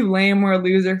doesn't make you lame or a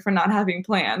loser for not having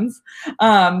plans.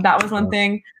 That was one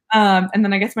thing. And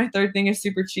then I guess my third thing is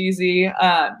super cheesy.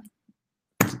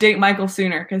 Date Michael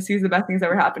sooner because he's the best thing that's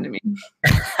ever happened to me.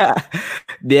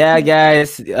 Yeah,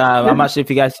 guys. I'm not sure if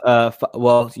you guys.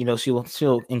 Well,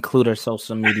 she'll include her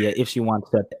social media if she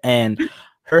wants to. And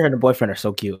her and her boyfriend are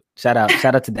so cute. Shout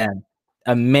out to them.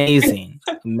 Amazing.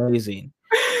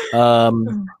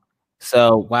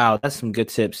 So wow, that's some good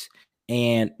tips.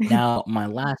 And now my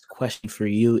last question for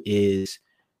you is,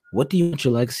 what do you want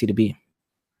your legacy to be?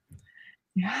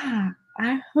 Yeah,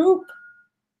 I hope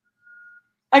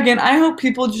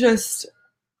people just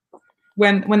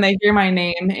when they hear my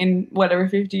name in whatever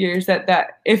 50 years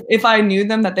that if I knew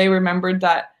them, that they remembered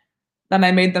that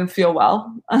I made them feel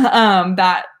well.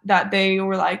 That they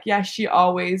were like, yeah, she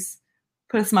always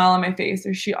put a smile on my face,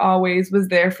 or she always was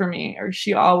there for me, or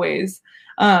she always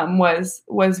was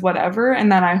whatever.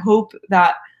 And then I hope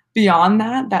that beyond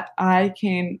that I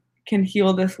can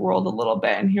heal this world a little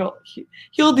bit and heal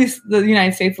the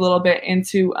United States a little bit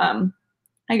into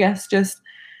I guess just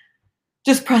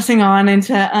pressing on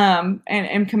into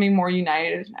and becoming more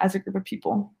united as a group of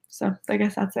people. So I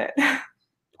guess that's it.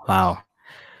 Wow,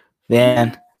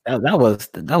 man, that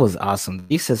was awesome.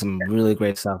 You said some really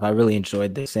great stuff. I really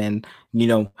enjoyed this, and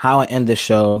how I end the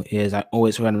show is I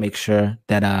always want to make sure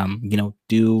that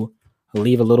do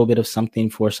leave a little bit of something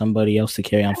for somebody else to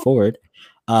carry on forward.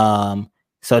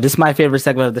 So this is my favorite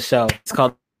segment of the show. It's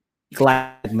called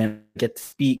Get to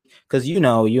Speak, because you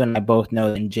and I both know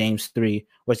that in James 3,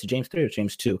 or is it James 3 or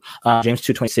James 2? James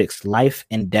 2:26, life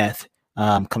and death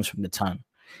comes from the tongue.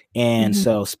 And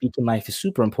so speaking life is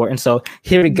super important. So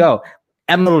here we go.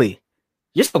 Emily,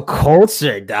 you're so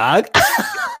cultured, dog.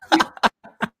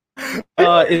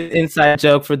 Inside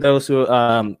joke for those who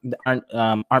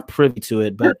aren't privy to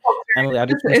it. But Emily, I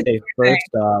just want to say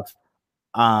first off,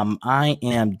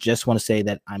 I just want to say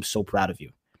that I'm so proud of you.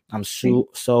 I'm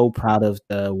so proud of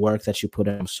the work that you put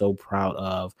in. I'm so proud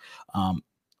of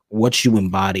what you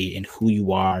embody and who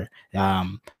you are.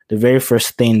 The very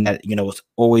first thing that was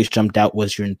always jumped out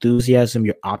was your enthusiasm,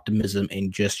 your optimism, and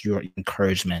just your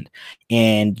encouragement.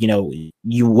 And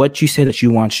what you say that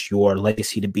you want your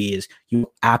legacy to be is you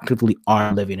actively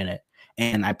are living in it.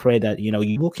 And I pray that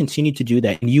you will continue to do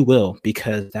that, and you will,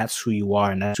 because that's who you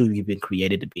are and that's who you've been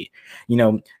created to be.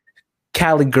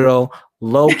 Cali girl,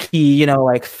 low key,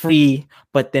 like free,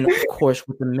 but then of course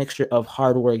with a mixture of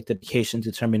hard work, dedication,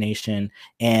 determination,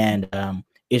 and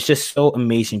it's just so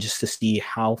amazing just to see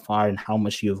how far and how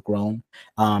much you have grown.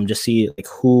 Just see like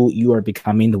who you are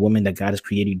becoming, the woman that God has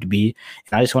created you to be.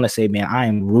 And I just want to say, man, I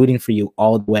am rooting for you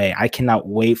all the way. I cannot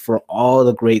wait for all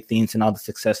the great things and all the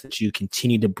success that you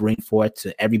continue to bring forth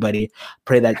to everybody.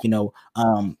 Pray that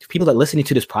people that listening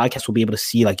to this podcast will be able to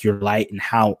see like your light and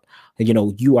how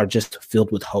you are just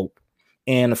filled with hope.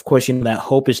 And of course, that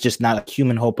hope is just not a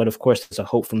human hope, but of course, it's a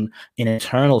hope from an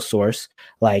eternal source,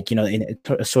 like,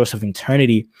 a source of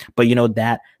eternity. But,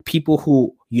 that people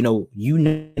who, you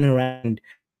interact,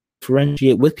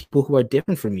 differentiate with people who are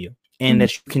different from you, and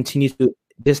that you continue to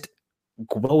just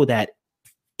grow that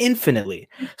infinitely.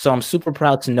 So I'm super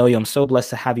proud to know you. I'm so blessed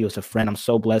to have you as a friend. I'm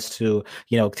so blessed to,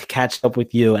 to catch up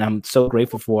with you. And I'm so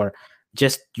grateful for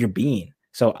just your being.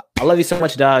 So I love you so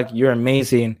much, dog. You're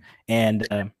amazing. And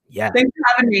yeah. Thanks for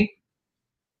having me.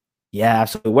 Yeah,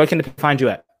 absolutely. Where can people find you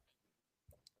at?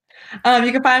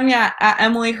 You can find me at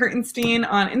Emily Hertenstein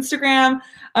on Instagram.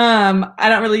 I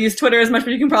don't really use Twitter as much,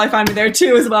 but you can probably find me there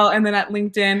too as well. And then at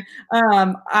LinkedIn,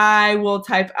 I will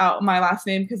type out my last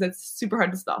name because it's super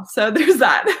hard to spell. So there's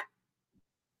that.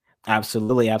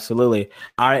 Absolutely.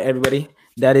 All right, everybody.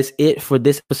 that is it for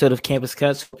this episode of Campus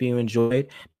Cuts. Hope you enjoyed.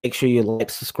 Make sure you like,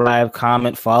 subscribe,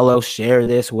 comment, follow, share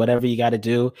this, whatever you got to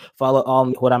do. Follow all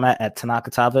what I'm at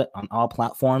Tanaka Tava on all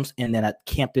platforms, and then at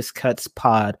Campus Cuts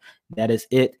Pod. That is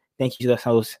it. Thank you,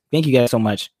 host. Thank you guys so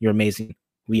much. You're amazing.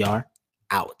 We are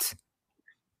out.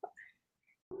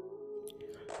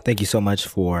 Thank you so much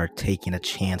for taking a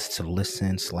chance to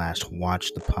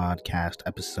listen/watch the podcast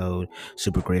episode.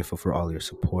 Super grateful for all your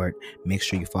support. Make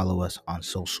sure you follow us on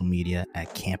social media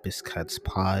at Campus Cuts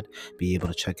Pod. Be able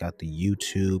to check out the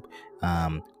YouTube,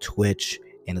 Twitch,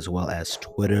 and as well as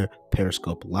Twitter,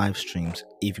 Periscope live streams.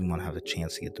 If you want to have a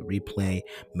chance to get the replay,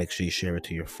 make sure you share it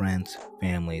to your friends,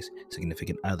 families,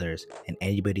 significant others, and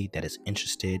anybody that is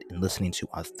interested in listening to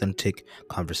authentic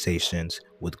conversations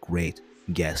with great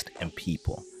guests and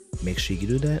people. Make sure you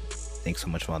do that. Thanks so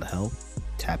much for all the help.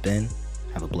 Tap in.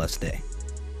 Have a blessed day.